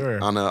 for right?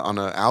 sure. On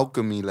a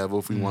alchemy level,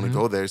 if we want to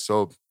go there.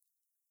 So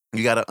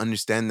you got to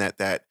understand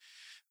that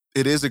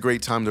it is a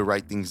great time to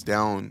write things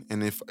down.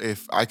 And if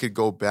I could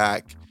go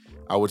back,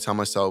 I would tell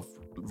myself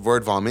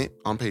word vomit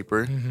on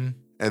paper,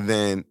 and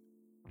then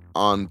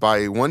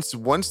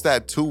once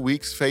that 2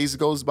 weeks phase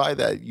goes by,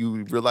 that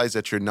you realize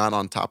that you're not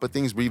on top of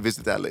things,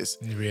 revisit that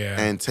list. Yeah.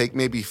 And take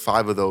maybe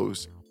 5 of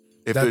those.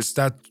 That's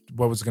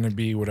what was going to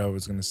be what I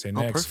was going to say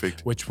next.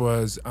 Perfect. Which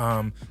was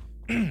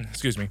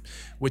excuse me,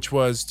 which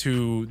was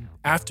to,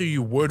 after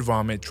you word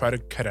vomit, try to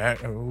I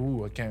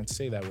can't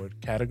say that word.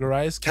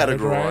 Categorize.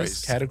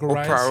 Or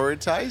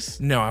prioritize?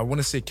 No, I want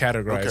to say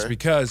categorize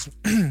because,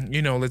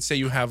 let's say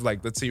you have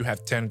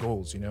 10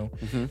 goals,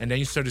 and then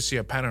you start to see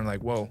a pattern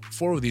like, well,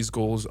 4 of these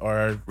goals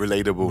are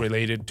related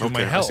to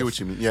my health. I see what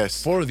you mean.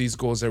 Yes. 4 of these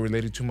goals are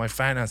related to my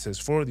finances.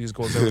 4 of these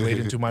goals are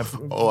related to my.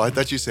 Oh, I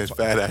thought you said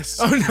fat ass.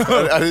 Oh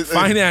no,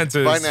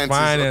 finances.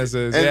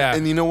 Okay. Yeah.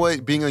 And you know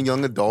what? Being a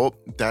young adult,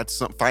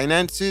 that's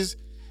finances.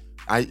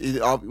 I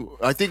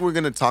think we're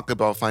gonna talk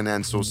about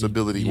financial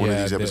stability one of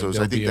these episodes.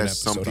 I think that's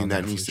something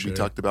that needs to be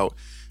talked about.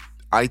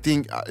 I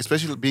think,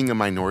 especially being a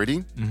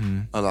minority,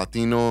 a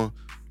Latino,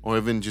 or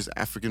even just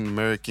African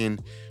American,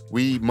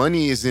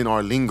 money is in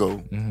our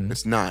lingo.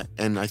 It's not,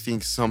 and I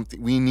think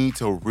we need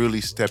to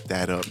really step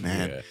that up,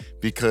 man,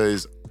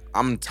 because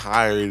I'm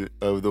tired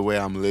of the way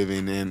I'm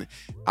living, and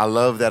I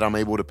love that I'm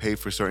able to pay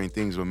for certain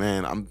things. But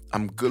man,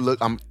 I'm good. Look,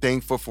 I'm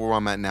thankful for where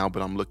I'm at now,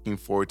 but I'm looking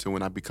forward to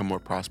when I become more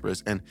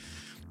prosperous. And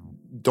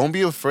don't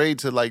be afraid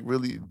to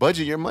really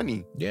budget your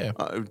money. Yeah.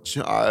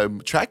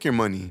 Track your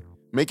money.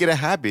 Make it a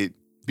habit.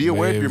 Be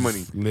aware of your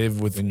money. Live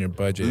within your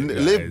budget.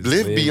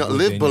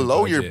 Live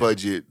below your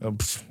budget.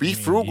 Be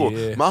frugal.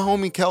 Yeah. My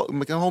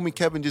homie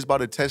Kevin just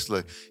bought a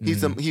Tesla.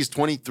 He's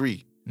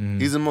 23.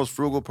 He's the most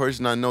frugal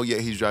person I know,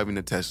 yet he's driving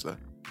a Tesla.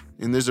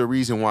 And there's a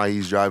reason why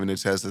he's driving a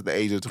Tesla at the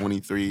age of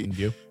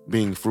 23,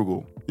 being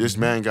frugal. This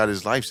man got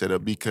his life set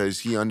up because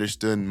he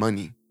understood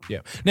money. Yeah.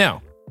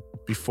 Now,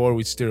 before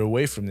we steer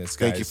away from this,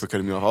 guys. Thank you for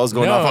cutting me off. I was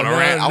going off on a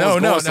rant. I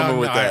was going somewhere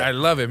with that. I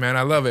love it, man.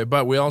 I love it.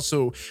 But what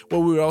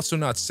we're also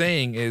not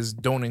saying is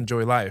don't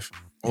enjoy life.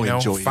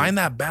 Find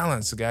that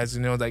balance, guys.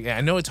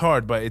 I know it's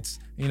hard, but it's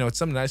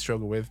something I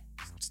struggle with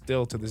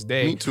still to this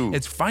day. Me too.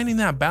 It's finding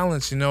that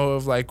balance,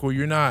 of where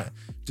you're not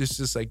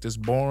just like this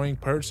boring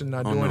person,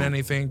 not doing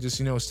anything,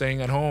 just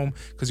staying at home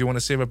because you want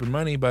to save up your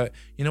money, but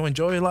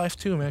enjoy your life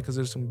too, man, because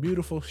there's some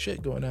beautiful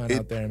shit going on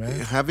out there, man.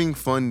 Having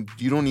fun,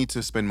 you don't need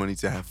to spend money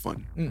to have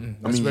fun.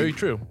 That's very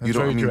true.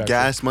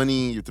 Gas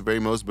money at the very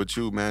most, but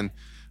man,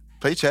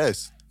 play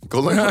chess.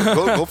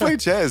 Go play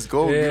chess.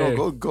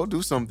 Go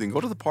do something. Go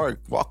to the park,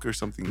 walk or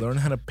something. Learn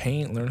how to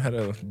paint. Learn how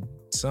to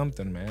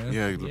something, man.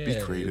 Yeah, be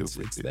creative.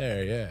 It's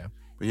there, yeah.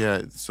 But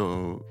yeah,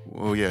 so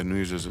New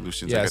Year's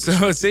resolutions. Yeah,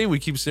 so say we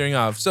keep steering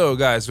off. So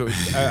guys,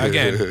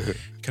 again,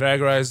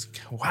 categorize.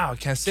 Wow, I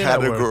can't say that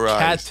word.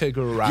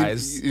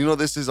 Categorize.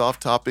 This is off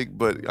topic,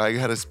 but I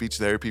had a speech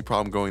therapy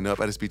problem growing up.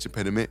 I had a speech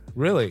impediment.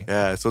 Really?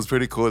 Yeah, so it's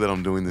pretty cool that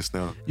I'm doing this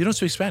now. You don't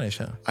speak Spanish,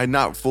 huh? I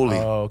not fully.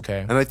 Oh,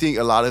 okay. And I think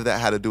a lot of that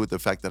had to do with the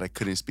fact that I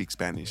couldn't speak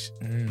Spanish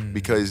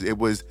because it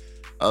was.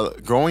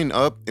 Growing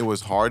up, it was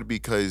hard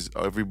because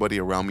everybody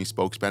around me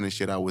spoke Spanish,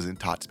 yet I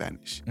wasn't taught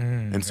Spanish.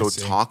 And so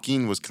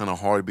talking was kind of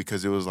hard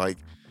because it was like,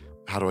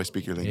 how do I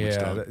speak your language?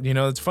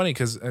 Yeah, it's funny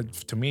because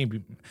to me,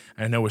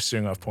 I know we're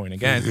steering off point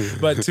again,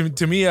 but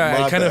to me,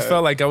 I kind of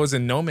felt like I was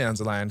in no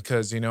man's land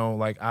because,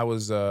 I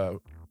was,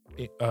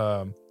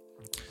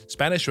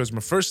 Spanish was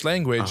my first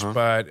language,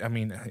 but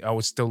I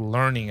was still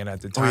learning it at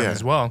the time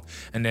as well.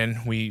 And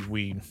then we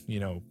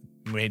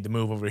made the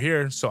move over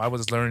here. So I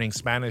was learning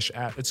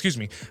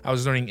I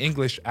was learning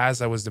English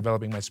as I was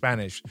developing my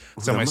Spanish.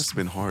 So that must have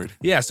been hard.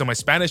 Yeah, so my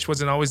Spanish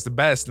wasn't always the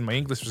best and my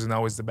English wasn't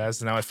always the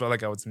best. And now I felt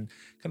like I was in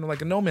kind of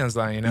like a no man's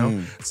land, you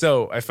know?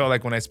 So I felt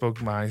like when I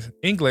spoke my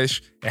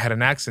English, it had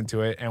an accent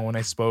to it. And when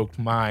I spoke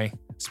my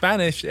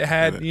Spanish, it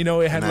had, you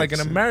know, it had like an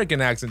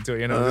American accent to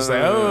it, you know? Just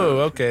like, oh,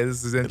 okay,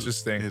 this is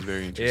interesting. It's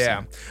very interesting.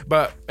 Yeah.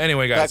 But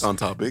anyway, guys.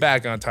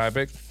 Back on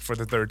topic For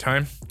the third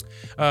time.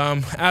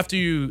 After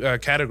you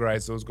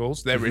categorize those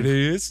goals, there it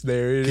is.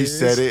 He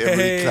said it.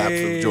 Every clap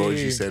from George.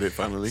 He said it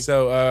finally.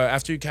 So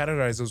after you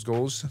categorize those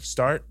goals,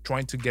 start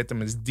trying to get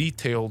them as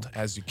detailed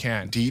as you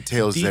can.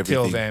 Detail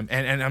everything. Them,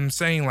 and I'm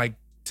saying like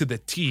to the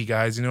T,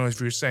 guys. You know, if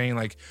you're saying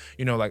like,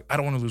 you know, like I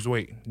don't want to lose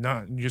weight.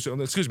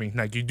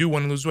 Like you do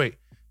want to lose weight.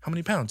 How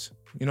many pounds?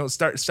 You know,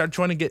 start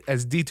trying to get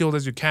as detailed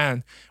as you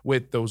can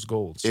with those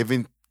goals.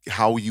 Even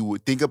how you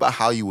would think about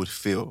how you would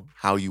feel,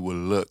 how you would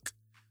look.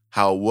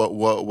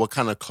 What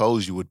kind of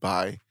clothes you would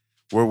buy,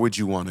 where would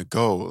you want to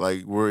go?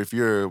 Like, if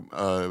you're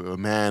a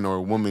man or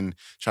a woman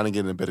trying to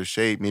get in a better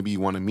shape, maybe you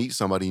want to meet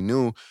somebody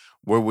new,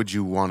 where would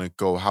you want to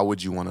go? How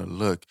would you want to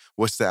look?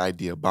 What's the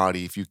ideal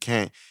body? If you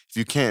can't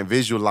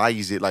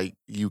visualize it, like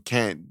you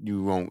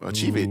won't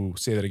achieve it.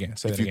 Say that again.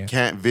 If you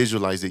can't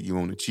visualize it, you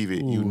won't achieve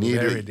it. You need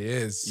it. It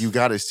is. You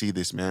got to see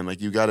this, man. Like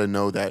you got to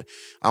know that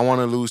I want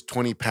to lose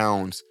 20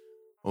 pounds.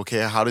 Okay,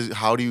 how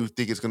do you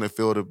think it's gonna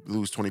feel to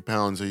lose 20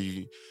 pounds? Or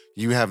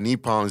you have knee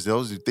problems.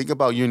 Think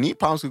about your knee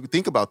problems.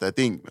 Think about that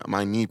thing.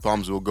 My knee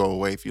problems will go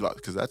away if you like,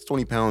 because that's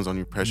 20 pounds on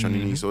your pressure on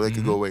your knee, so they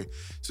could go away.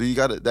 So you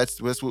gotta.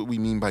 That's what we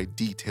mean by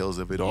details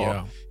of it all.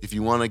 Yeah. If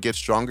you want to get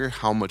stronger,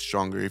 how much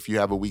stronger? If you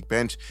have a weak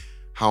bench,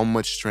 how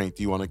much strength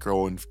do you want to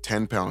grow in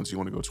 10 pounds? You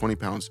want to go 20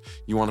 pounds?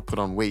 You want to put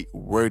on weight?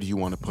 Where do you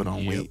want to put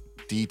on weight?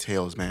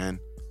 Details, man.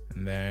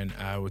 And then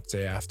I would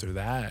say after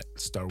that,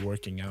 start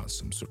working out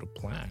some sort of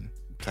plan.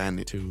 Plan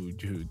it. To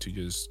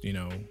just, you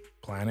know,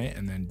 plan it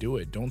and then do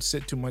it. Don't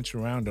sit too much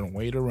around. Don't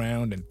wait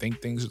around and think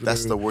things through.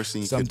 That's the worst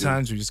thing you can do.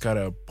 Sometimes you just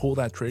gotta pull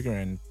that trigger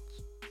and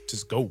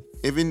just go.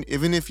 Even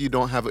if you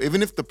don't have,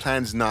 even if the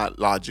plan's not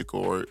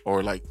logical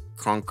or like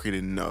concrete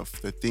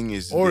enough, the thing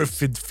is, or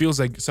if it feels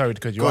like, sorry to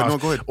cut you off. No,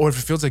 go ahead. Or if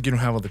it feels like you don't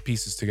have all the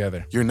pieces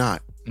together. You're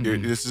not.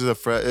 This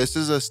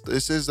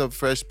is a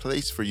fresh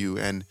place for you,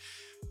 and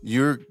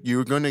you're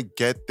gonna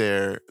get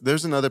there.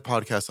 There's another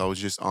podcast I was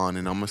just on,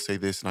 and I'm gonna say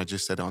this, and I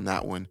just said on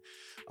that one.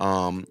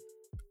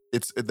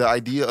 It's the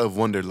idea of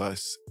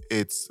wanderlust.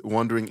 It's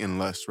wandering in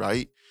lust,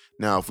 right?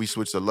 Now, if we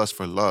switch to lust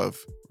for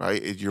love,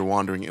 right? You're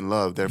wandering in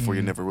love. Therefore,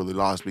 you're never really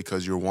lost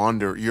because you're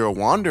a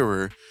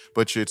wanderer,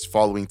 but it's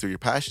following through your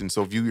passion.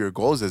 So view your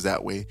goals as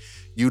that way.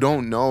 You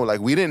don't know, like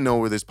we didn't know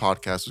where this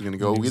podcast was gonna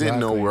go. Exactly. We didn't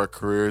know where our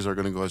careers are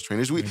gonna go as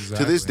trainers.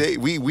 To this day,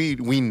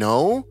 we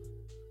know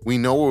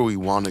where we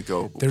want to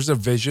go. There's a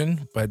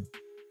vision, but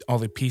all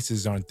the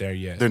pieces aren't there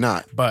yet. They're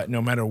not. But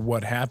no matter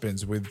what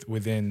happens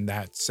within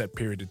that set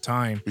period of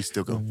time, we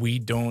still go. We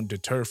don't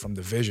deter from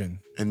the vision.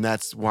 And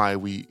that's why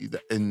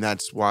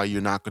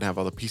you're not going to have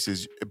all the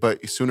pieces.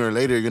 But sooner or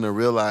later, you're going to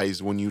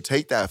realize when you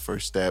take that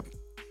first step,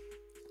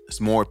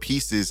 there's more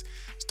pieces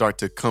start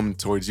to come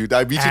towards you. Did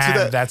I beat you to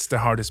that? That's the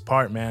hardest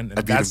part, man.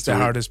 And that's the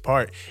hardest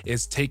part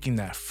is taking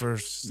that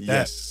first step.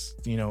 Yes.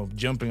 You know,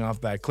 jumping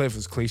off that cliff,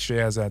 as cliche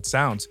as that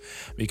sounds.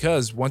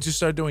 Because once you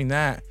start doing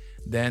that,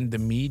 then the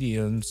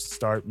mediums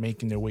start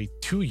making their way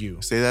to you.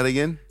 Say that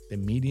again? The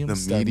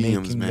mediums start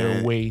making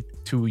their way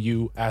to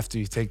you after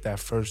you take that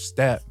first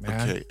step,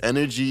 man. Okay,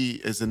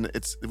 energy is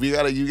you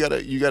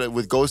gotta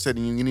with goal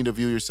setting, you need to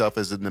view yourself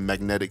as in the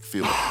magnetic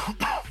field.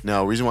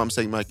 Now, the reason why I'm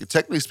saying,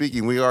 technically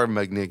speaking, we are a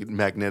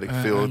magnetic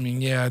field. I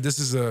mean, yeah, this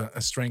is a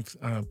strength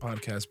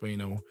podcast, but you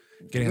know,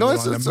 getting on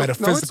the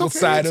metaphysical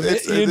side of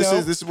it. This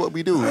is what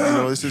we do. You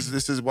know,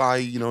 this is why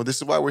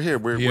we're here.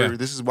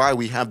 This is why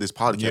we have this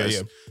podcast.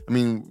 Yeah. I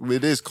mean,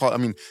 it is called. I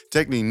mean,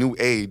 technically, New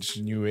Age.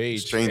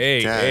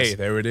 Hey,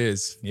 there it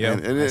is. Yeah,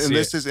 and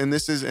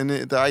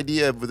the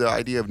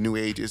idea of New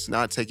Age is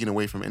not taking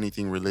away from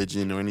anything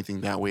religion or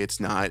anything that way. It's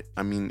not.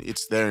 I mean,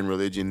 it's there in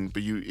religion,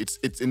 but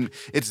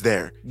it's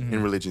there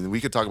in religion.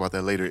 We could talk about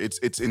that later.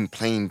 It's in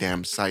plain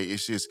damn sight.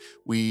 It's just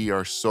we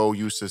are so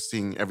used to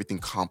seeing everything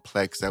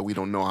complex that we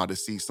don't know how to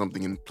see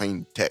something in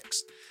plain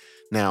text.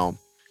 Now,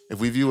 if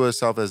we view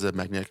ourselves as a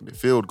magnetic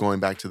field,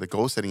 going back to the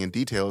goal setting and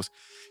details,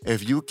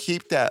 if you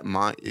keep that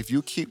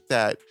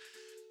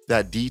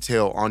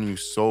detail on you,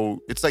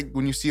 so it's like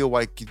when you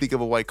think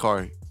of a white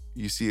car,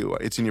 you see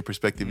it's in your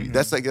perspective.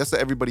 That's what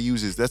everybody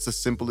uses. That's the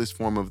simplest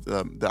form of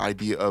the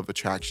idea of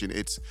attraction.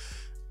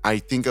 I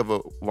think of a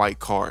white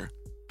car.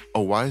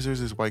 Oh, why is there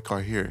this white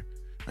car here?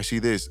 I see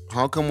this.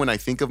 How come when I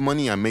think of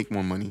money, I make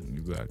more money?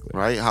 Exactly.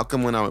 Right? How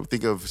come when I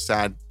think of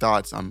sad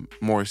thoughts,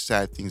 more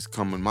sad things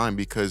come in mind?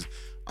 Because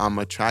I'm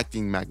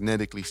attracting,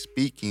 magnetically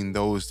speaking,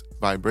 those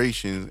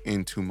vibrations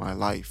into my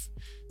life.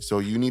 So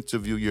you need to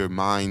view your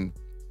mind,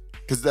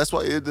 because that's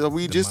why the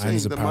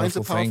mind's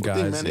a powerful thing,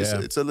 man.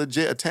 Yeah. It's a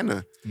legit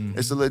antenna.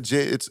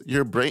 It's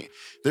your brain.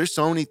 There's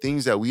so many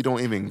things that we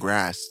don't even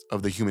grasp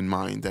of the human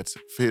mind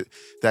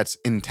that's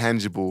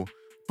intangible,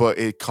 but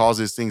it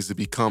causes things to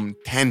become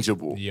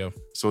tangible. Yeah.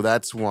 So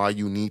that's why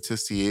you need to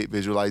see it,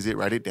 visualize it,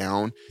 write it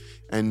down,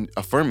 and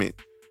affirm it.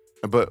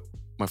 But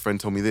my friend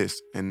told me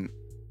this, and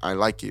I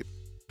like it.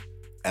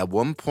 At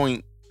one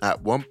point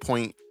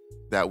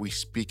that we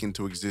speak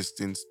into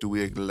existence, do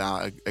we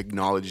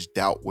acknowledge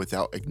doubt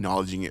without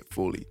acknowledging it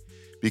fully?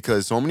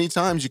 Because so many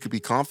times you could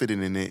be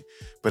confident in it,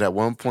 but at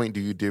one point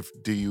do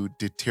you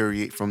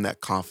deteriorate from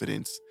that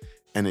confidence,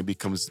 and it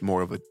becomes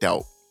more of a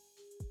doubt,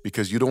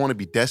 because you don't want to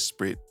be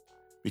desperate,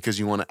 because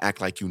you want to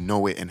act like you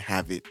know it and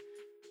have it.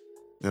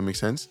 That makes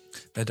sense?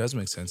 That does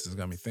make sense. It's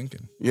got me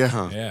thinking. Yeah.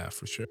 Huh? Yeah,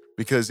 for sure.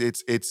 Because it's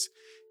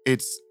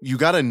you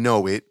gotta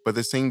know it, but at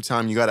the same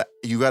time you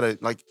gotta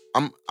like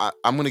I'm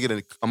gonna get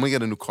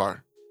a new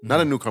car.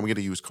 Not a new car, I'm gonna get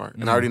a used car.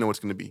 And I already know what it's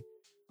gonna be.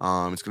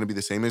 It's gonna be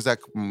the same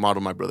exact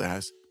model my brother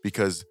has,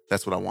 because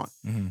that's what I want.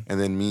 And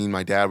then me and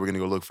my dad, we're gonna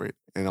go look for it.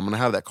 And I'm gonna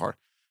have that car.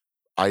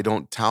 I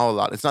don't tell a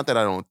lot. It's not that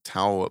I don't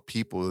tell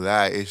people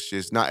that. It's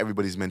just not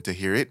everybody's meant to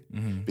hear it,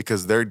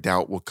 because their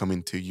doubt will come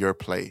into your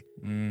play.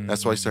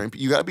 That's why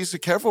you gotta be so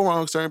careful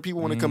around certain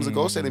people when it comes to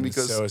goal setting,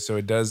 because so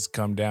it does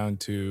come down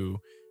to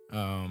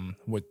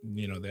what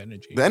the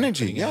energy. The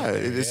energy,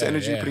 it's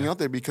energy you're putting out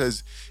there,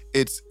 because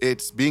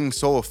it's being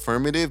so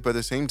affirmative, but at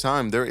the same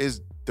time there is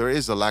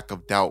a lack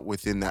of doubt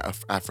within that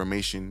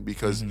affirmation,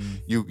 because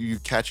you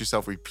catch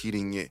yourself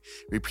repeating it.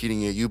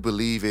 You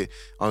believe it.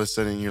 All of a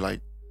sudden you're like,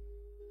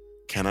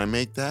 can I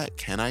make that?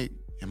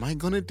 Am I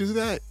gonna do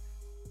that?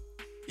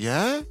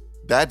 Yeah,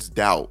 that's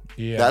doubt.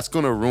 Yeah, that's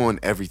gonna ruin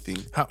everything.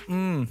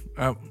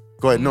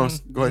 Go ahead. No,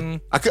 go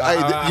ahead.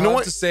 You know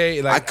what? To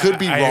say, like, I could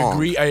be wrong.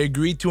 I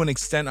agree to an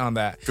extent on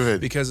that. Go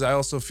ahead. Because I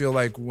also feel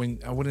like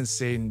I wouldn't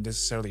say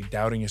necessarily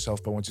doubting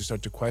yourself, but once you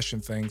start to question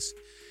things,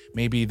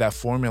 maybe that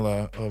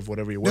formula of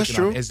whatever you're working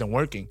on isn't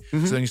working. So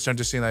then you start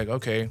to see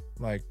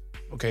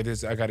okay,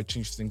 this, I got to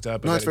change things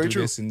up. I got to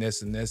do this and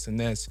this and this and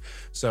this.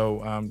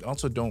 So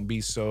also don't be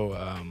so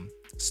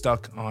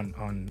stuck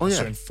on a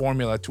certain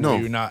formula where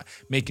you're not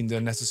making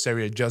the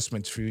necessary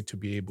adjustments for you to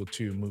be able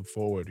to move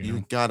forward.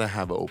 You gotta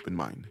have an open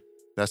mind.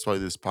 That's why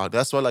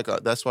that's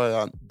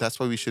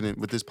why we shouldn't,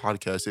 with this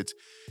podcast,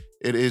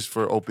 it is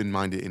for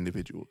open-minded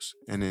individuals.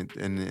 And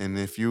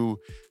if you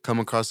come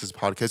across this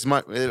podcast,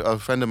 a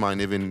friend of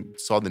mine even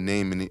saw the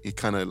name and it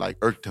kind of like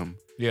irked him.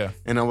 Yeah.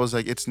 And I was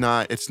like, it's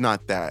not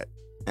that.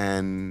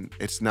 And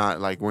it's not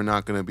like, we're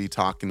not gonna be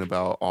talking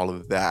about all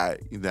of that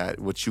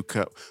what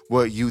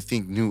you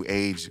think new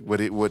age,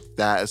 what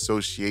that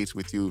associates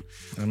with you.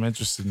 I'm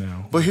interested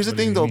now. But here's the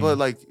thing though, but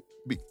like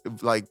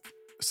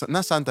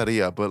not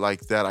Santeria, but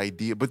like that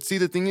idea. But see,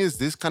 the thing is,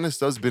 this kind of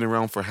stuff's been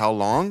around for how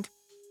long?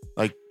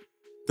 Like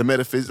the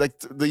metaphysics, like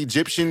the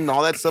Egyptian and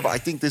all that stuff. I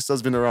think this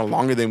stuff's been around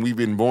longer than we've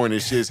been born.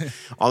 It's just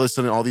all of a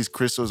sudden, all these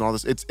crystals and all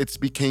this, it's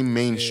became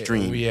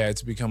mainstream.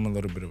 It's become a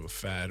little bit of a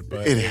fad,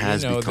 but it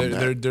has become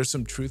there's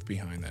some truth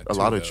behind that. A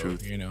lot of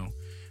truth,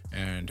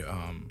 and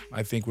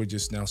I think we're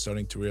just now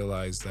starting to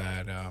realize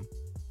that,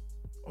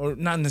 or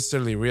not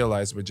necessarily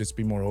realize, but just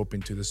be more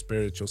open to the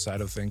spiritual side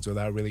of things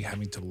without really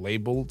having to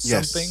label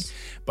something,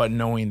 but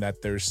knowing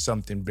that there's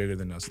something bigger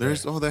than us. There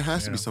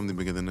has to be something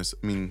bigger than us.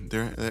 I mean,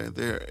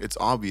 there. It's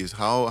obvious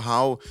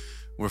how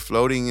we're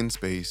floating in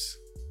space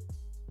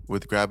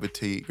with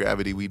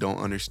gravity we don't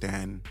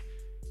understand,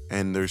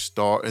 and there's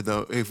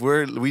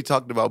we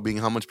talked about being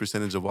how much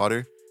percentage of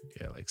water.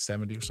 Yeah, like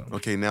 70 or something.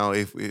 Okay, now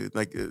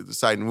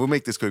we'll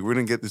make this quick. We're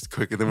gonna get this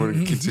quick, and then we're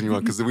gonna continue on,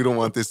 because we don't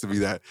want this to be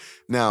that.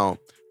 Now,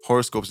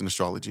 horoscopes and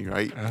astrology,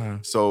 right?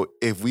 So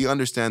if we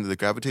understand that the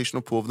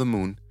gravitational pull of the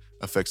moon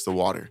affects the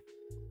water,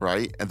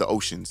 right, and the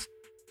oceans,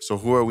 so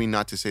who are we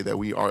not to say that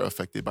we are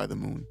affected by the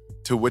moon?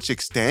 To which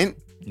extent?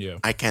 Yeah,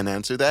 I can't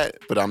answer that,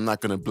 but I'm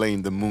not gonna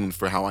blame the moon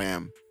for how I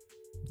am.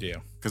 Yeah,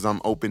 because I'm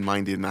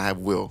open-minded and I have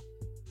will.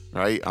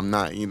 Right, I'm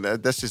not.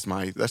 That's just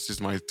my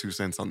 2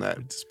 cents on that.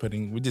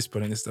 We're just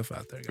putting this stuff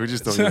out there. Guys. We're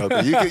just throwing it out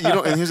there. You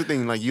don't. And here's the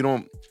thing: like,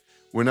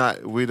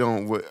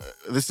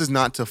 this is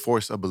not to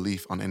force a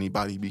belief on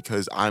anybody,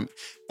 because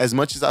as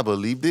much as I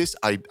believe this,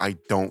 I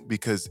don't,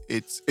 because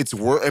it's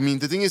work. I mean,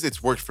 the thing is,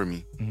 it's worked for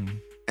me,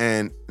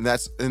 and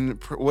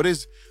what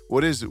is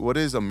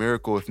a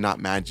miracle if not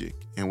magic,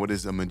 and what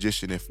is a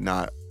magician if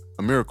not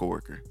a miracle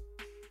worker?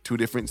 Two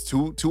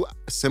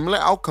similar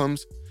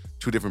outcomes,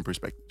 2 different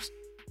perspectives.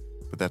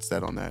 But that's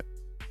that on that.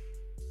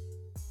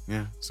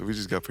 Yeah, so we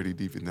just got pretty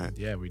deep in that.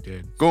 Yeah, we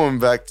did. Going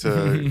back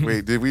to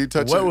wait, did we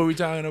touch? What were we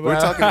talking about?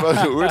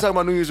 We were talking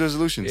about New Year's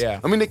resolutions. Yeah,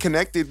 I mean, they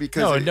connected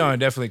because no,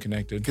 definitely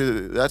connected.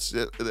 Because that's,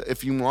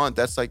 if you want,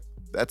 that's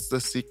the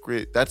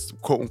secret. That's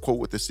quote unquote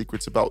what the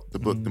secret's about, the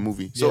book, the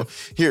movie. So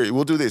here,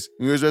 we'll do this.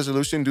 New Year's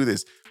resolution. Do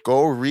this.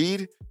 Go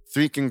read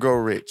Think and Grow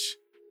Rich,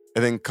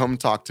 and then come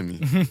talk to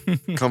me.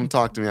 Come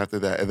talk to me after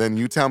that, and then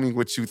you tell me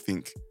what you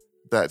think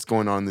that's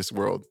going on in this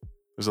world.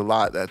 There's a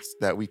lot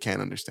that we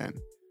can't understand.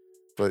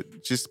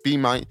 But just be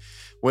mine.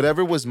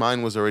 Whatever was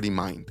mine was already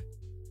mine.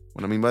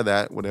 What I mean by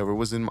that, whatever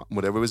was in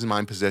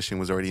my possession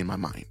was already in my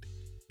mind.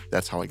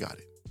 That's how I got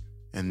it.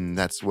 And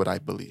that's what I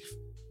believe.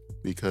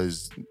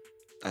 Because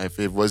if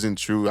it wasn't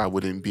true, I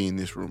wouldn't be in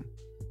this room.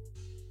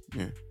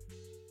 Yeah.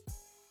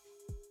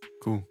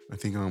 Cool. I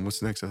think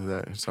what's next after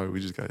that? Sorry,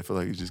 I feel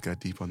like we just got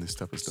deep on this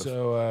type of stuff.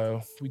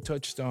 So we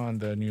touched on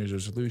the New Year's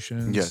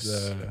resolutions.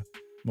 Yes.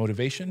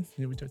 Motivation.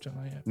 Did we touch on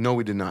that yet? No,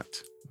 we did not.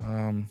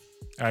 All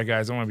right,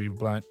 guys. I want to be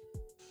blunt.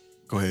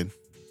 Go ahead.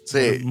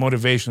 Say it.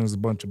 Motivation is a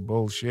bunch of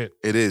bullshit.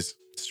 It is.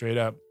 Straight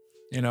up.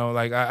 You know,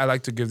 like I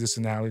like to give this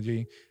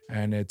analogy,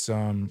 and it's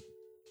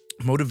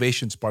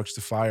motivation sparks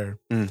the fire,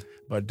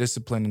 but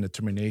discipline and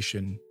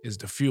determination is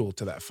the fuel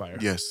to that fire.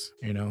 Yes.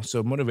 You know,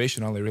 so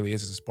motivation, all it really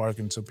is a spark.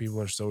 And so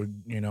people are so,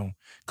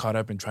 caught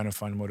up in trying to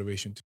find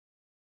motivation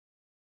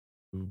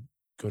to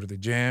go to the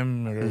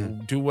gym or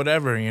do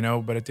whatever,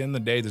 but at the end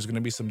of the day, there's going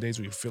to be some days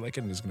where you feel like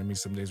it and there's going to be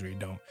some days where you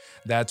don't.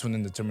 That's when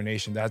the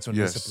determination, that's when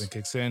discipline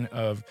kicks in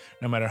of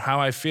no matter how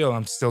I feel,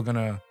 I'm so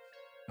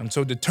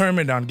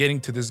determined on getting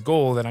to this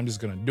goal that I'm just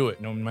going to do it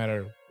no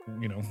matter,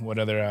 what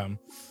other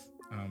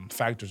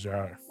factors there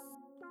are.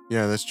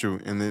 Yeah, that's true.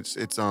 And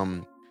it's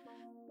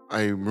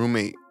my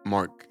roommate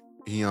Mark,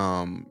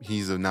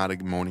 he's not a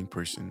morning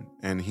person,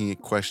 and he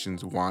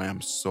questions why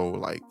I'm so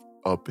like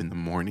up in the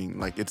morning,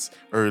 like it's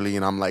early,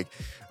 and I'm like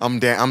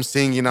I'm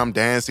singing, I'm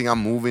dancing, I'm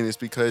moving. It's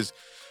because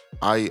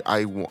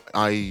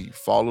I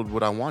followed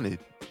what I wanted.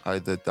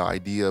 The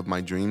idea of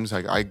my dreams.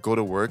 I go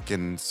to work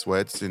in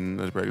sweats and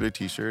a regular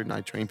t-shirt, and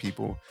I train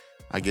people.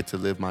 I get to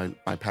live my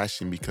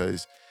passion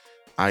because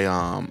I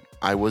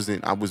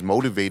was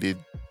motivated,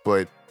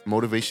 but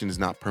motivation is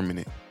not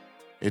permanent.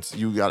 It's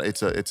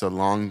a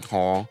long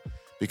haul,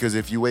 because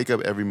if you wake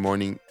up every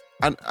morning,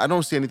 I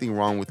don't see anything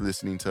wrong with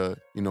listening to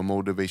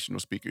motivational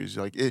speakers.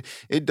 Like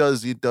it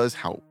does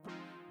help,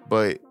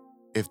 but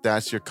if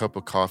that's your cup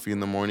of coffee in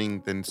the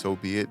morning, then so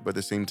be it. But at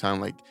the same time,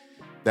 like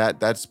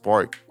that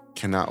spark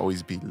cannot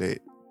always be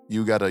lit.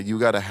 You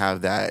gotta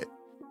have that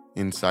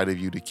inside of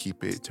you to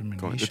keep it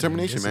going.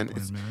 Determination, man.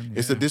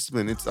 It's a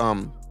discipline. It's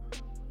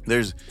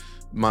there's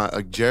my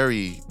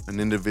Jerry, an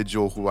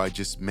individual who I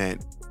just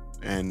met,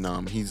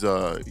 and he's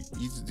a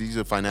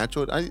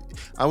financial.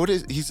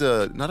 He's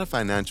not a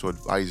financial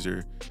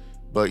advisor,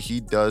 but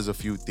he does a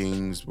few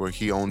things where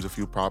he owns a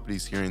few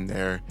properties here and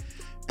there.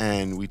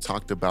 And we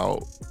talked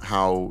about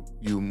how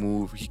you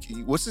move.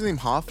 What's his name?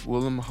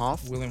 William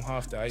Hoff. William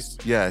Hoff, the ice.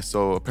 Yeah.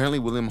 So apparently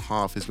William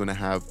Hoff is going to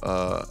have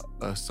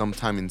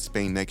sometime in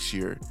Spain next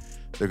year.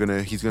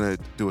 He's gonna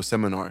do a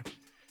seminar.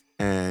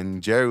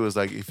 And Jerry was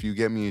like, if you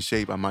get me in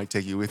shape, I might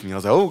take you with me. I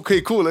was like, oh,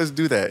 okay, cool, let's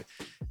do that.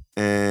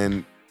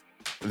 And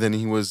then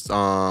he was,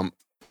 and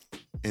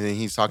then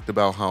he talked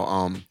about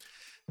how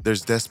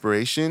there's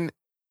desperation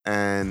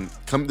and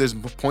there's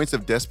points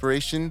of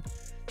desperation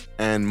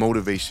and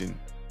motivation.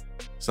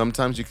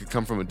 Sometimes you could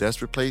come from a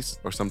desperate place,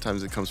 or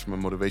sometimes it comes from a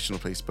motivational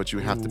place, but you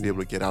have to be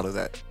able to get out of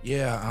that.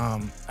 Yeah,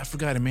 I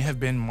forgot. It may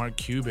have been Mark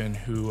Cuban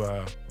who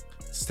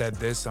said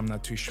this. I'm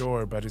not too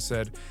sure, but it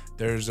said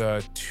there's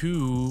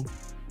two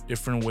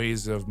different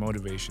ways of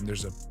motivation.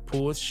 There's a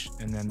push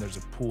and then there's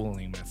a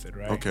pulling method,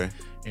 right? Okay.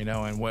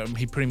 And what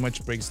he pretty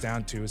much breaks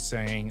down to is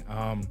saying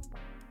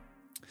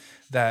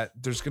that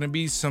there's going to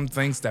be some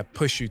things that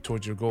push you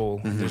towards your goal,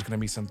 and there's going to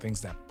be some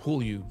things that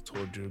pull you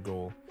towards your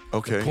goal.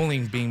 Okay. The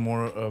pulling being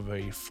more of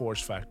a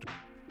force factor.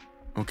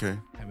 Okay.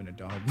 Having a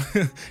dog,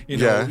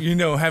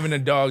 having a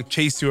dog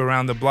chase you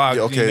around the block.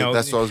 Yeah, okay,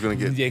 that's what I was going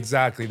to get. Yeah,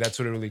 exactly. That's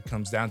what it really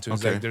comes down to.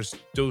 It's Okay. like there's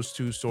those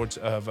two sorts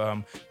of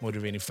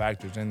motivating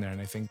factors in there.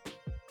 And I think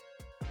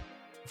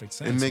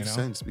it makes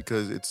sense,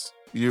 because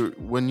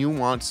when you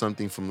want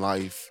something from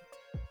life,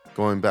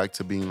 going back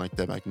to being like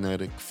that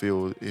magnetic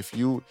field, if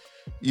you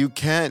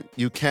can't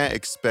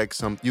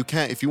expect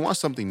if you want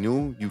something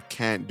new, you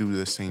can't do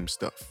the same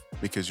stuff,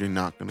 because you're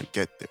not going to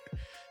get there.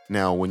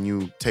 Now, when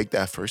you take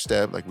that first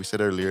step, like we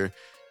said earlier,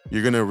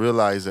 you're going to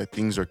realize that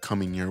things are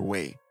coming your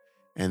way.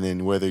 And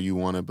then whether you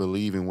want to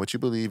believe in what you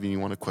believe and you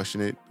want to question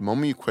it, the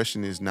moment you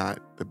question it, I'm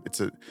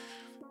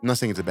not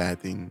saying it's a bad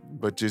thing,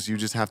 but you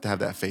just have to have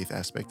that faith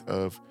aspect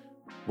of,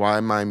 why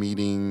am I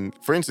meeting,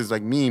 for instance,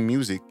 like me in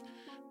music,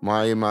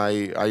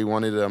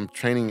 I'm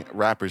training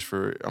rappers,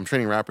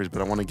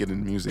 but I want to get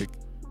into music.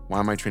 Why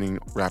am I training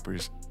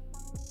rappers?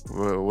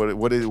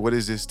 What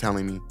is this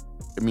telling me?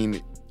 I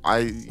mean,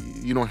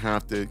 you don't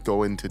have to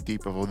go into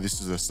deep of,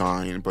 this is a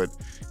sign, but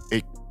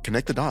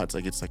connect the dots.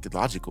 Like, it's like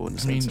logical in a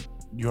sense. I mean,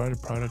 you are the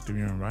product of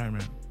your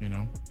environment,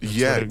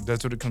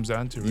 That's what it comes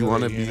down to. Really, you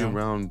want to be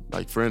around,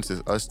 like, for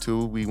instance, us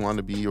two, we want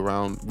to be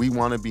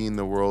in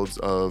the worlds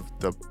of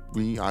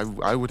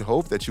I would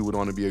hope that you would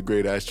want to be a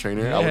great ass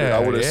trainer. Yeah, I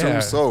would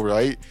assume so,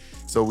 right?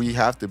 So we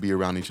have to be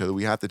around each other.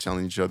 We have to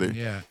challenge each other.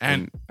 Yeah,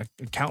 and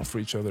account for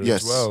each other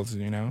yes, as well,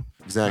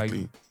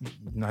 Exactly. Like,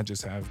 not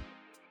just have.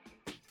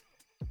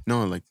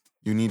 No, like,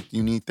 you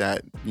need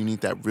that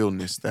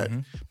realness. That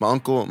my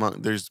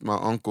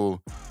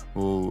uncle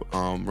who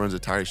runs a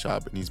tire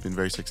shop, and he's been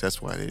very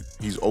successful at it.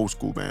 He's old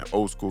school, man,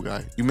 old school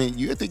guy. I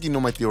think you know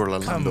my Tío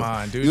Orlando. Come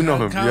on, dude. You know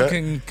him,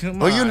 yeah?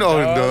 Come on, you know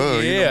him,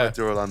 dog. Yeah. You know my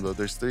Tío Orlando.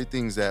 There's three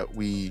things that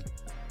we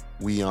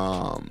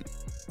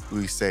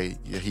say.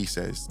 Yeah, he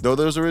says. Though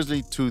there was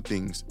originally two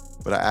things,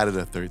 but I added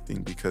a third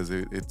thing because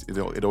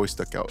it always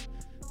stuck out.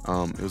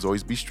 It was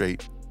always be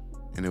straight,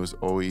 and it was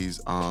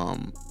always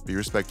be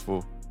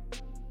respectful,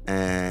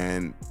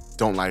 and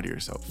don't lie to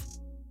yourself.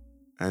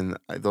 And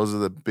those are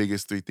the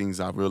biggest 3 things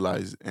I've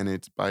realized. And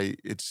it's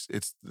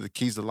the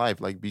keys to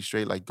life. Like, be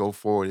straight, like, go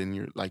forward in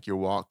your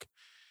walk,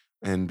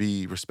 and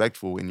be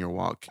respectful in your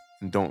walk,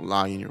 and don't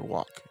lie in your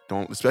walk.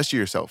 Don't, especially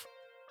yourself,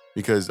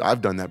 because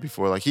I've done that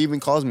before. Like, he even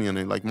calls me on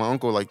it. Like, my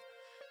uncle, like,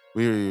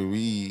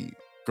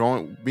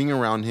 being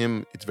around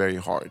him, it's very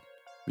hard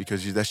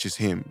because that's just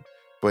him.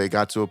 But it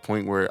got to a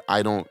point where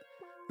I don't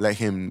let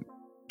him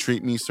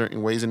treat me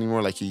certain ways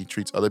anymore, like he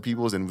treats other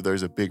people's, and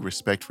there's a big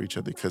respect for each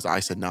other because I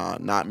said, nah,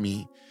 not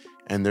me.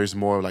 And there's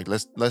more like,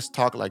 let's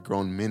talk like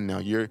grown men now.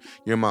 You're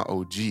my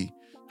OG.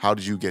 How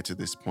did you get to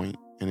this point?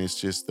 And it's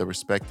just the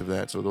respect of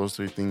that. So those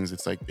 3 things,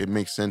 it's like, it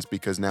makes sense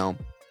because now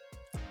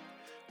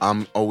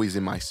I'm always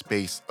in my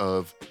space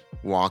of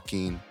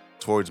walking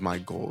towards my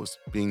goals,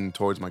 being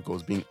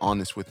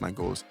honest with my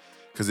goals.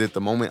 Because at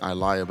the moment I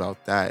lie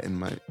about that and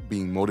my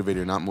being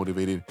motivated or not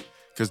motivated,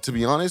 because to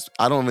be honest,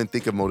 I don't even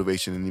think of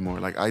motivation anymore.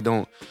 Like, I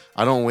don't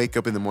wake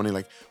up in the morning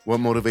like, what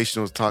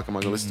motivational talk am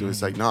I gonna listen to?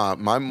 It's like, nah,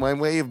 my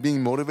way of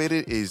being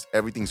motivated is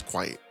everything's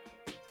quiet.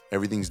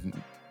 Everything's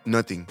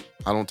nothing.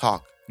 I don't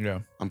talk. Yeah.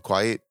 I'm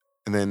quiet.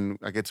 And then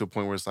I get to a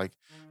point where it's like,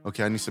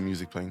 okay, I need some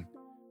music playing.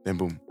 Then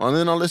boom. And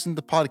then I'll listen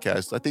to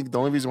podcasts. I think the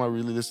only reason why I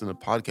really listen to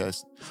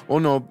podcasts,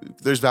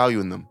 there's value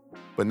in them.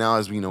 But now,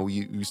 as we know,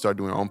 we start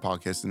doing our own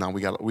podcasts, and now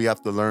we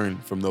have to learn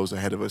from those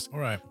ahead of us. All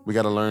right. We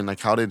got to learn, like,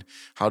 how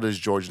does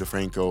George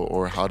DeFranco,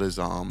 or how does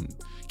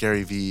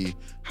Gary Vee,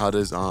 how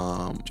does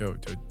Joe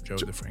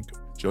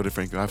DeFranco. Joe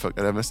DeFranco.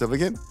 Did I mess up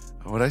again?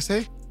 What'd I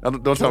say?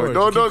 Don't tell me.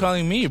 Don't keep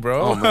calling me,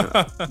 bro. Oh, man.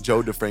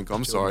 Joe DeFranco.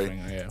 I'm sorry.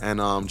 DeFranco, yeah.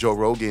 And Joe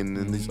Rogan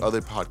and these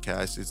other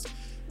podcasts. It's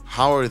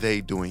how are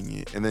they doing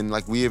it? And then,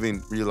 like, we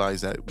even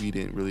realized that we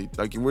didn't really,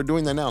 like, we're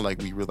doing that now.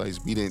 Like, we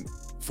realized we didn't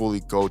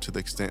fully go to the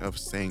extent of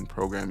saying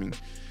programming.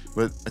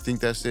 But I think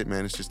that's it,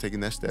 man. It's just taking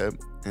that step,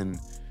 and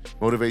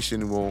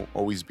motivation will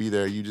always be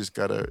there. You just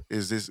gotta,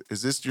 is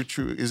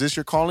this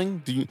your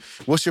calling?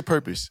 What's your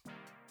purpose?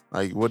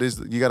 Like,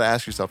 you gotta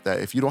ask yourself that.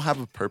 If you don't have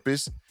a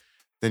purpose,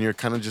 then you're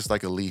kind of just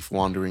like a leaf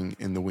wandering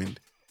in the wind.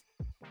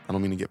 I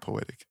don't mean to get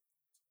poetic,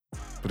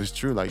 but it's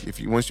true. Like,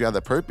 once you have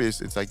that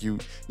purpose, it's like you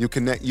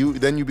connect,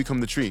 then you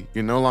become the tree.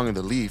 You're no longer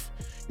the leaf.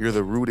 You're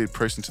the rooted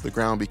person to the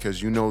ground,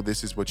 because you know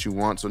this is what you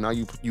want. So now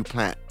you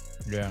plant.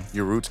 Yeah.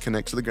 Your roots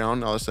connect to the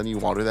ground. All of a sudden, you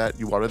water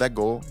that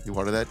goal. You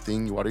water that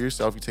thing. You water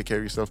yourself. You take care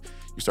of yourself.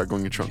 You start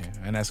growing your trunk.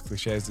 Yeah. And as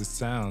cliche as it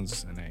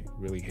sounds, and I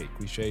really hate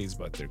cliches,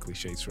 but they're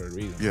cliches for a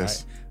reason.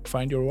 Yes. Right?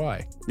 Find your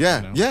why.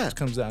 Yeah. Yeah. It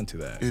comes down to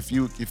that. If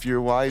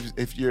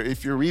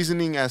you're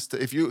reasoning as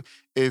to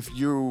if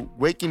you're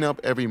waking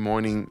up every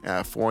morning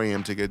at 4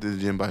 a.m. to get to the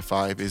gym by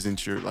 5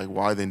 isn't your like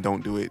why, then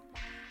don't do it.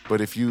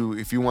 But if you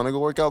want to go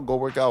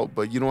work out,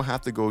 but you don't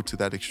have to go to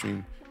that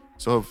extreme.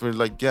 So for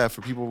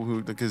people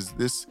who, because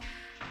this,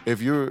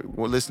 if you're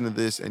listening to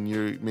this and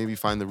you maybe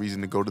find the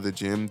reason to go to the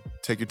gym,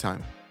 take your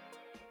time.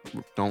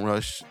 Don't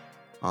rush.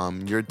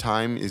 Your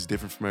time is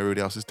different from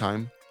everybody else's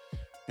time.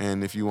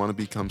 And if you want to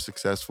become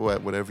successful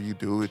at whatever you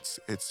do, it's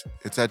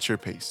at your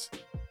pace.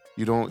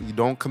 You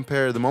don't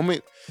compare. The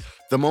moment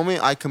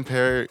I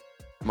compare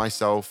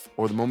myself,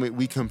 or the moment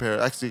we compare,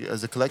 actually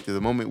as a collective,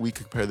 the moment we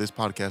compare this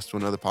podcast to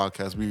another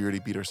podcast, we already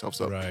beat ourselves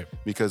up. Right.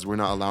 Because we're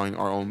not allowing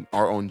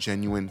our own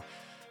genuine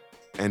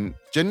and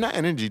not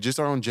energy, just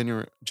our own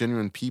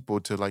genuine people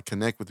to like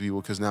connect with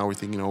people, because now we're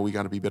thinking, we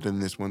got to be better than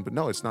this one. But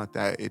no, it's not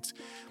that. It's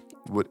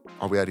what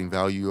are we adding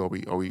value? Are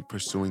we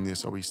pursuing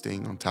this? Are we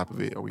staying on top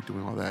of it? Are we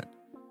doing all that?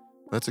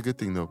 That's a good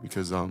thing though,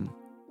 because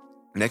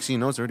next thing you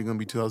know, it's already going to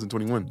be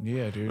 2021.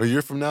 Yeah, dude. A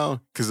year from now,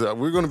 because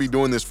we're going to be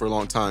doing this for a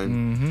long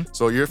time. Mm-hmm.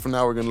 So a year from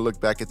now, we're going to look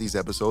back at these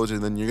episodes,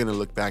 and then you're going to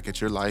look back at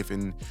your life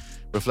and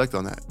reflect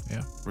on that.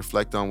 Yeah.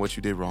 Reflect on what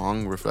you did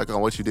wrong. Reflect on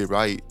what you did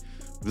right.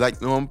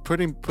 Like,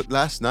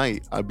 last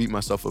night, I beat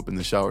myself up in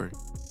the shower.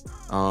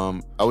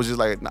 I was just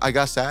like, I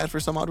got sad for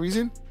some odd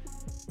reason.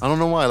 I don't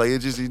know why. Like, it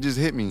just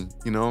hit me,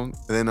 And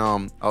then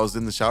I was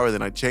in the shower.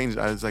 Then I changed.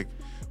 I was like,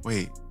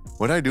 wait,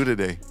 what did I do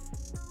today?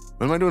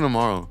 What am I doing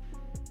tomorrow?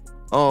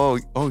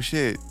 Oh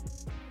shit.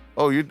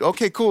 Oh, you're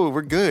okay. Cool.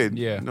 We're good.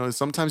 Yeah.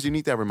 Sometimes you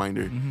need that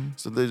reminder. Mm-hmm.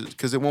 So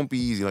because it won't be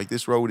easy. Like,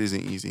 this road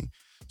isn't easy.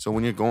 So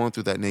when you're going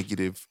through that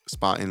negative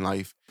spot in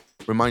life,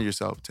 remind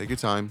yourself. Take your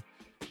time.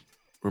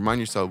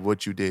 Remind yourself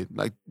what you did.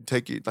 Like,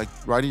 take it, like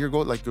writing your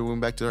goal, like going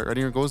back to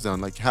writing your goals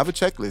down. Like, have a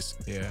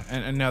checklist. Yeah,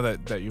 and now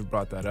that you've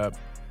brought that up,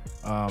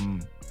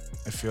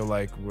 I feel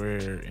like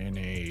we're in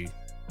a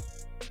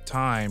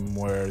time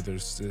where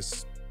there's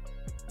this.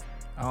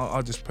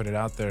 I'll just put it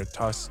out there: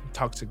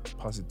 toxic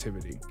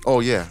positivity. Oh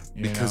yeah,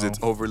 because it's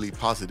overly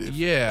positive.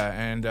 Yeah,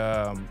 and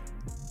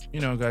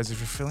guys, if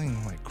you're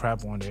feeling like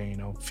crap one day,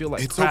 feel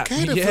like it's crap.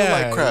 okay to feel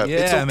like crap. Yeah,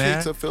 it's okay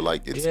man. to feel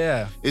like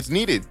it's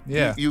needed.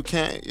 Yeah. You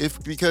can't,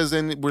 because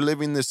then we're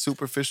living this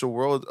superficial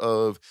world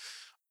of,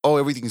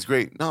 everything's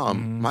great. No,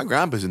 my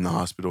grandpa's in the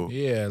hospital.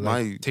 Yeah,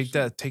 like take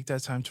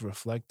that time to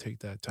reflect, take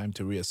that time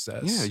to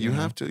reassess. Yeah,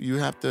 you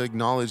have to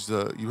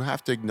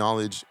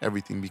acknowledge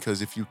everything,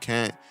 because if you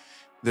can't,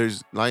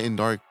 there's light and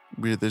dark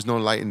there's no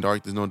light and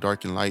dark. There's no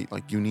dark and light.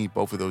 Like, you need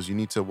both of those. You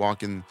need to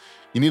walk in.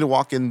 You need to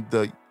walk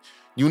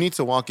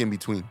in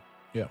between.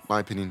 Yeah. My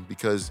opinion,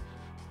 because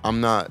I'm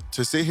not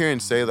to sit here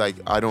and say like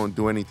I don't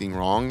do anything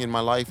wrong in my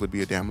life would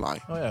be a damn lie.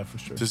 Oh yeah, for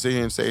sure. To sit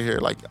here and say here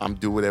like I'm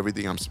doing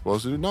everything I'm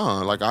supposed to do.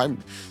 No, like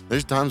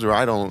there's times where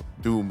I don't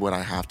do what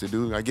I have to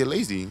do. I get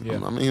lazy. Yeah.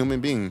 I'm a human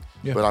being,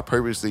 but I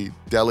purposely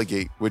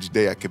delegate which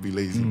day I could be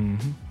lazy,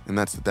 and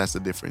that's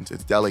the difference.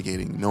 It's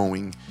delegating,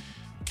 knowing,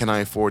 can I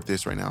afford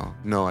this right now?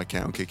 No, I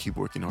can't. Okay, keep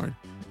working hard.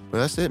 But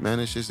that's it, man.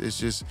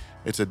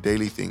 It's a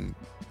daily thing.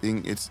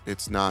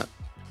 It's not.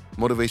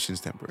 Motivation's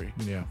temporary.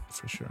 Yeah,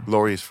 for sure.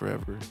 Glory is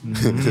forever.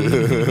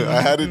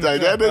 I had to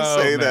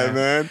say that,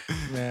 man.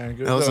 Man,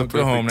 go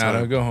home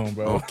now. Go home,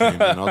 bro. Okay,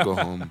 man, I'll go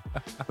home.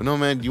 But no,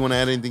 man, do you want to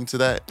add anything to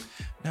that?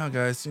 No,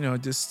 guys,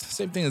 just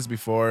same thing as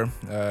before.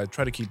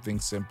 Try to keep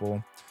things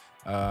simple.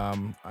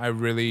 I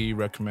really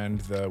recommend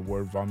the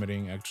word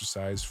vomiting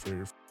exercise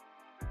for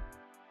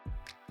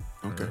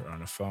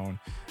on a phone.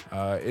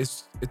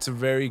 It's a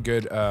very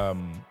good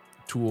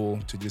tool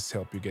to just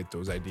help you get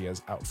those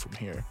ideas out from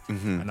here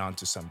and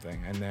onto something,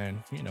 and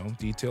then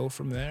detail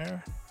from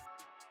there.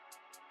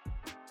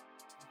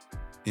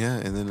 Yeah,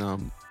 and then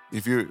I'm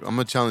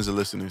gonna challenge the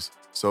listeners.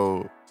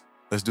 So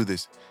let's do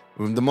this.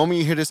 The moment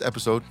you hear this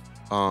episode,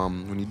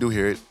 when you do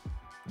hear it,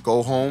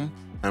 go home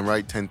and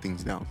write 10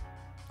 things down.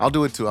 I'll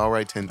do it too. I'll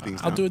write 10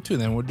 things down. I'll do it too.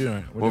 Then we'll do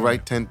it. We'll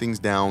write 10 things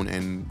down,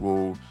 and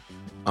we'll.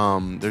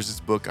 There's this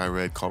book I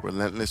read called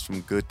Relentless: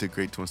 From Good to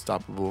Great to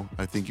Unstoppable.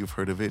 I think you've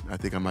heard of it. I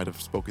think I might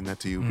have spoken that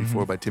to you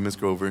before, by Tim S.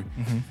 Grover.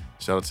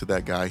 Shout out to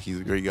that guy. He's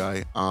a great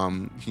guy.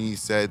 He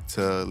said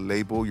to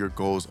label your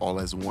goals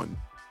all as one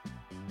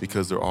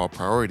because they're all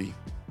priority.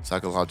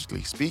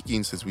 Psychologically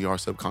speaking, since we are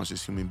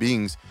subconscious human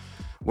beings,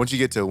 once you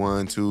get to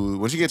 1, 2,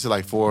 once you get to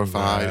like 4 or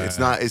 5,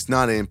 it's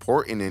not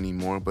important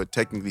anymore. But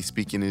technically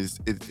speaking,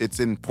 it's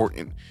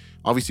important.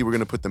 Obviously, we're going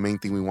to put the main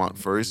thing we want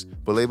first,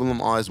 but label them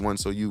all as one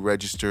so you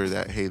register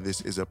that, hey, this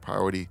is a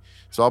priority.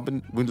 So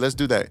let's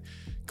do that.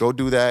 Go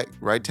do that.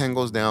 Write 10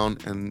 goals down,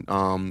 and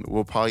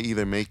we'll probably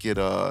either make it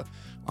on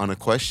a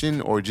question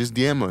or just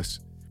DM us.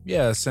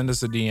 Yeah, send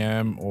us a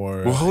DM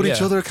or... We'll hold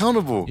each other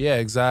accountable. Yeah,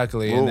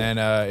 exactly. And then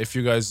if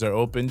you guys are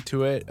open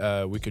to it,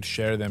 we could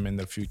share them in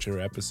the future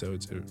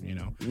episodes.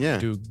 Yeah.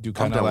 Do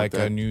kind of like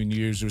a New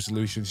Year's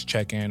resolutions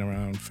check-in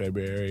around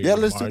February,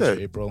 let's March, do that.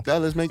 April. Yeah,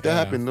 let's make that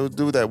happen. Let's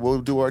do that. We'll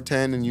do our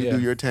 10 and you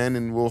do your 10,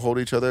 and we'll hold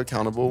each other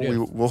accountable.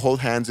 Yeah. We'll hold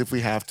hands if we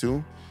have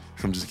to.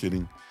 I'm just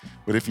kidding.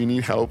 But if you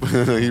need help,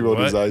 he rolled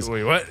his eyes.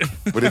 Wait, what?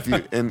 But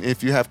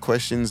if you have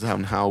questions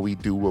on how we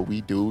do what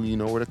we do, you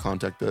know where to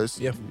contact us.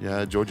 Yeah.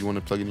 Yeah, George, you want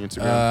to plug in your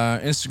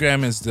Instagram?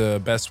 Instagram is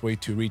the best way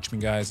to reach me,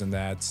 guys, and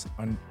that's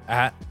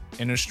at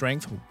Inner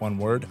Strength, one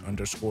word,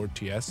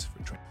 _TS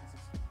for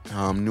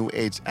training. New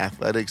Age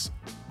Athletics,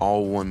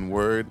 all one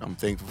word. I'm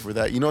thankful for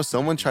that.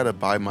 Someone tried to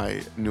buy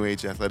my New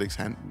Age Athletics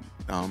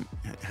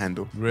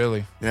handle.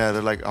 Really? Yeah,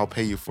 they're like, I'll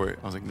pay you for it.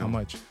 I was like, no. How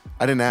much?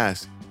 I didn't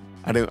ask.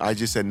 I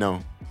just said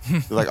no.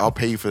 They're like, I'll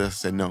pay you for this. I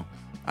said no.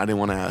 I didn't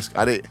want to ask.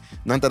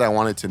 Not that I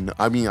wanted to know.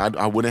 I mean,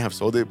 I wouldn't have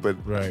sold it, but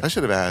I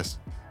should have asked.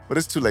 But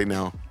it's too late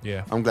now.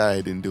 Yeah. I'm glad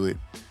I didn't do it.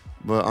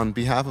 But on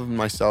behalf of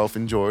myself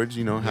and George,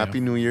 Happy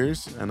New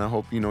Year's, and I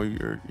hope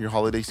your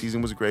holiday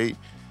season was great.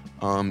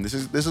 This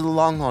is a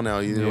long haul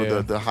now.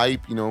 The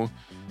hype.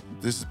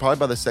 This is probably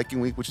by the second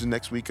week, which is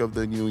next week of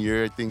the new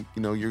year. I think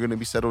you're gonna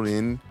be settled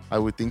in. I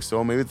would think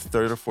so. Maybe the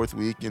 3rd or 4th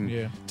week,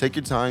 and take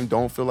your time.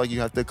 Don't feel like you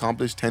have to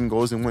accomplish 10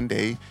 goals in one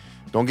day.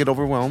 Don't get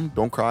overwhelmed.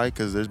 Don't cry,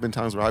 because there's been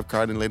times where I've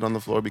cried and laid on the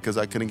floor because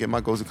I couldn't get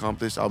my goals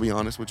accomplished. I'll be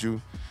honest with you.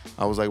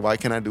 I was like, why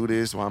can't I do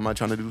this? Why am I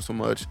trying to do so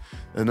much?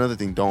 Another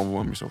thing, don't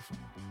overwhelm yourself.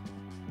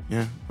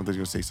 Yeah, I thought you were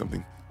gonna say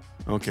something.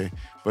 Okay,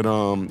 but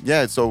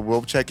so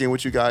we'll check in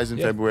with you guys in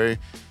February,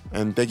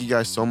 and thank you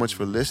guys so much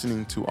for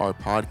listening to our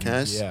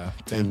podcast. Yeah,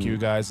 thank you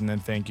guys, and then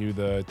thank you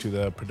to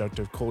the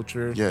Productive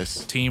Culture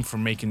team for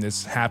making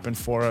this happen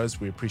for us.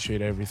 We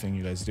appreciate everything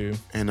you guys do.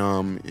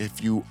 And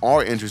if you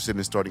are interested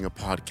in starting a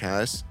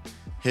podcast,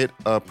 hit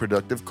up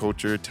Productive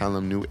Culture, tell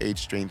them New Age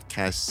Strength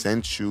Cast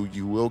sent you.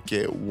 You will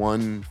get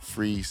 1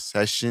 free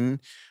session.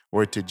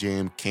 Word to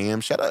Jam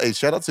Cam. Shout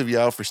out to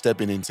Vial for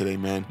stepping in today,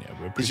 man.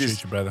 Yeah, we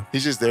appreciate you, brother.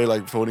 He's just there,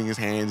 like, folding his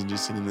hands and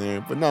just sitting there.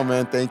 But no,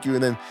 man, thank you.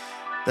 And then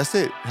that's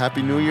it.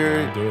 Happy New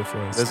Year. Do it for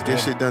us. Let's get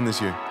shit done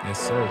this year.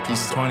 Yes, sir.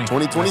 Peace.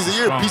 2020 is the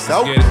year. strong. Peace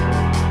Let's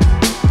out.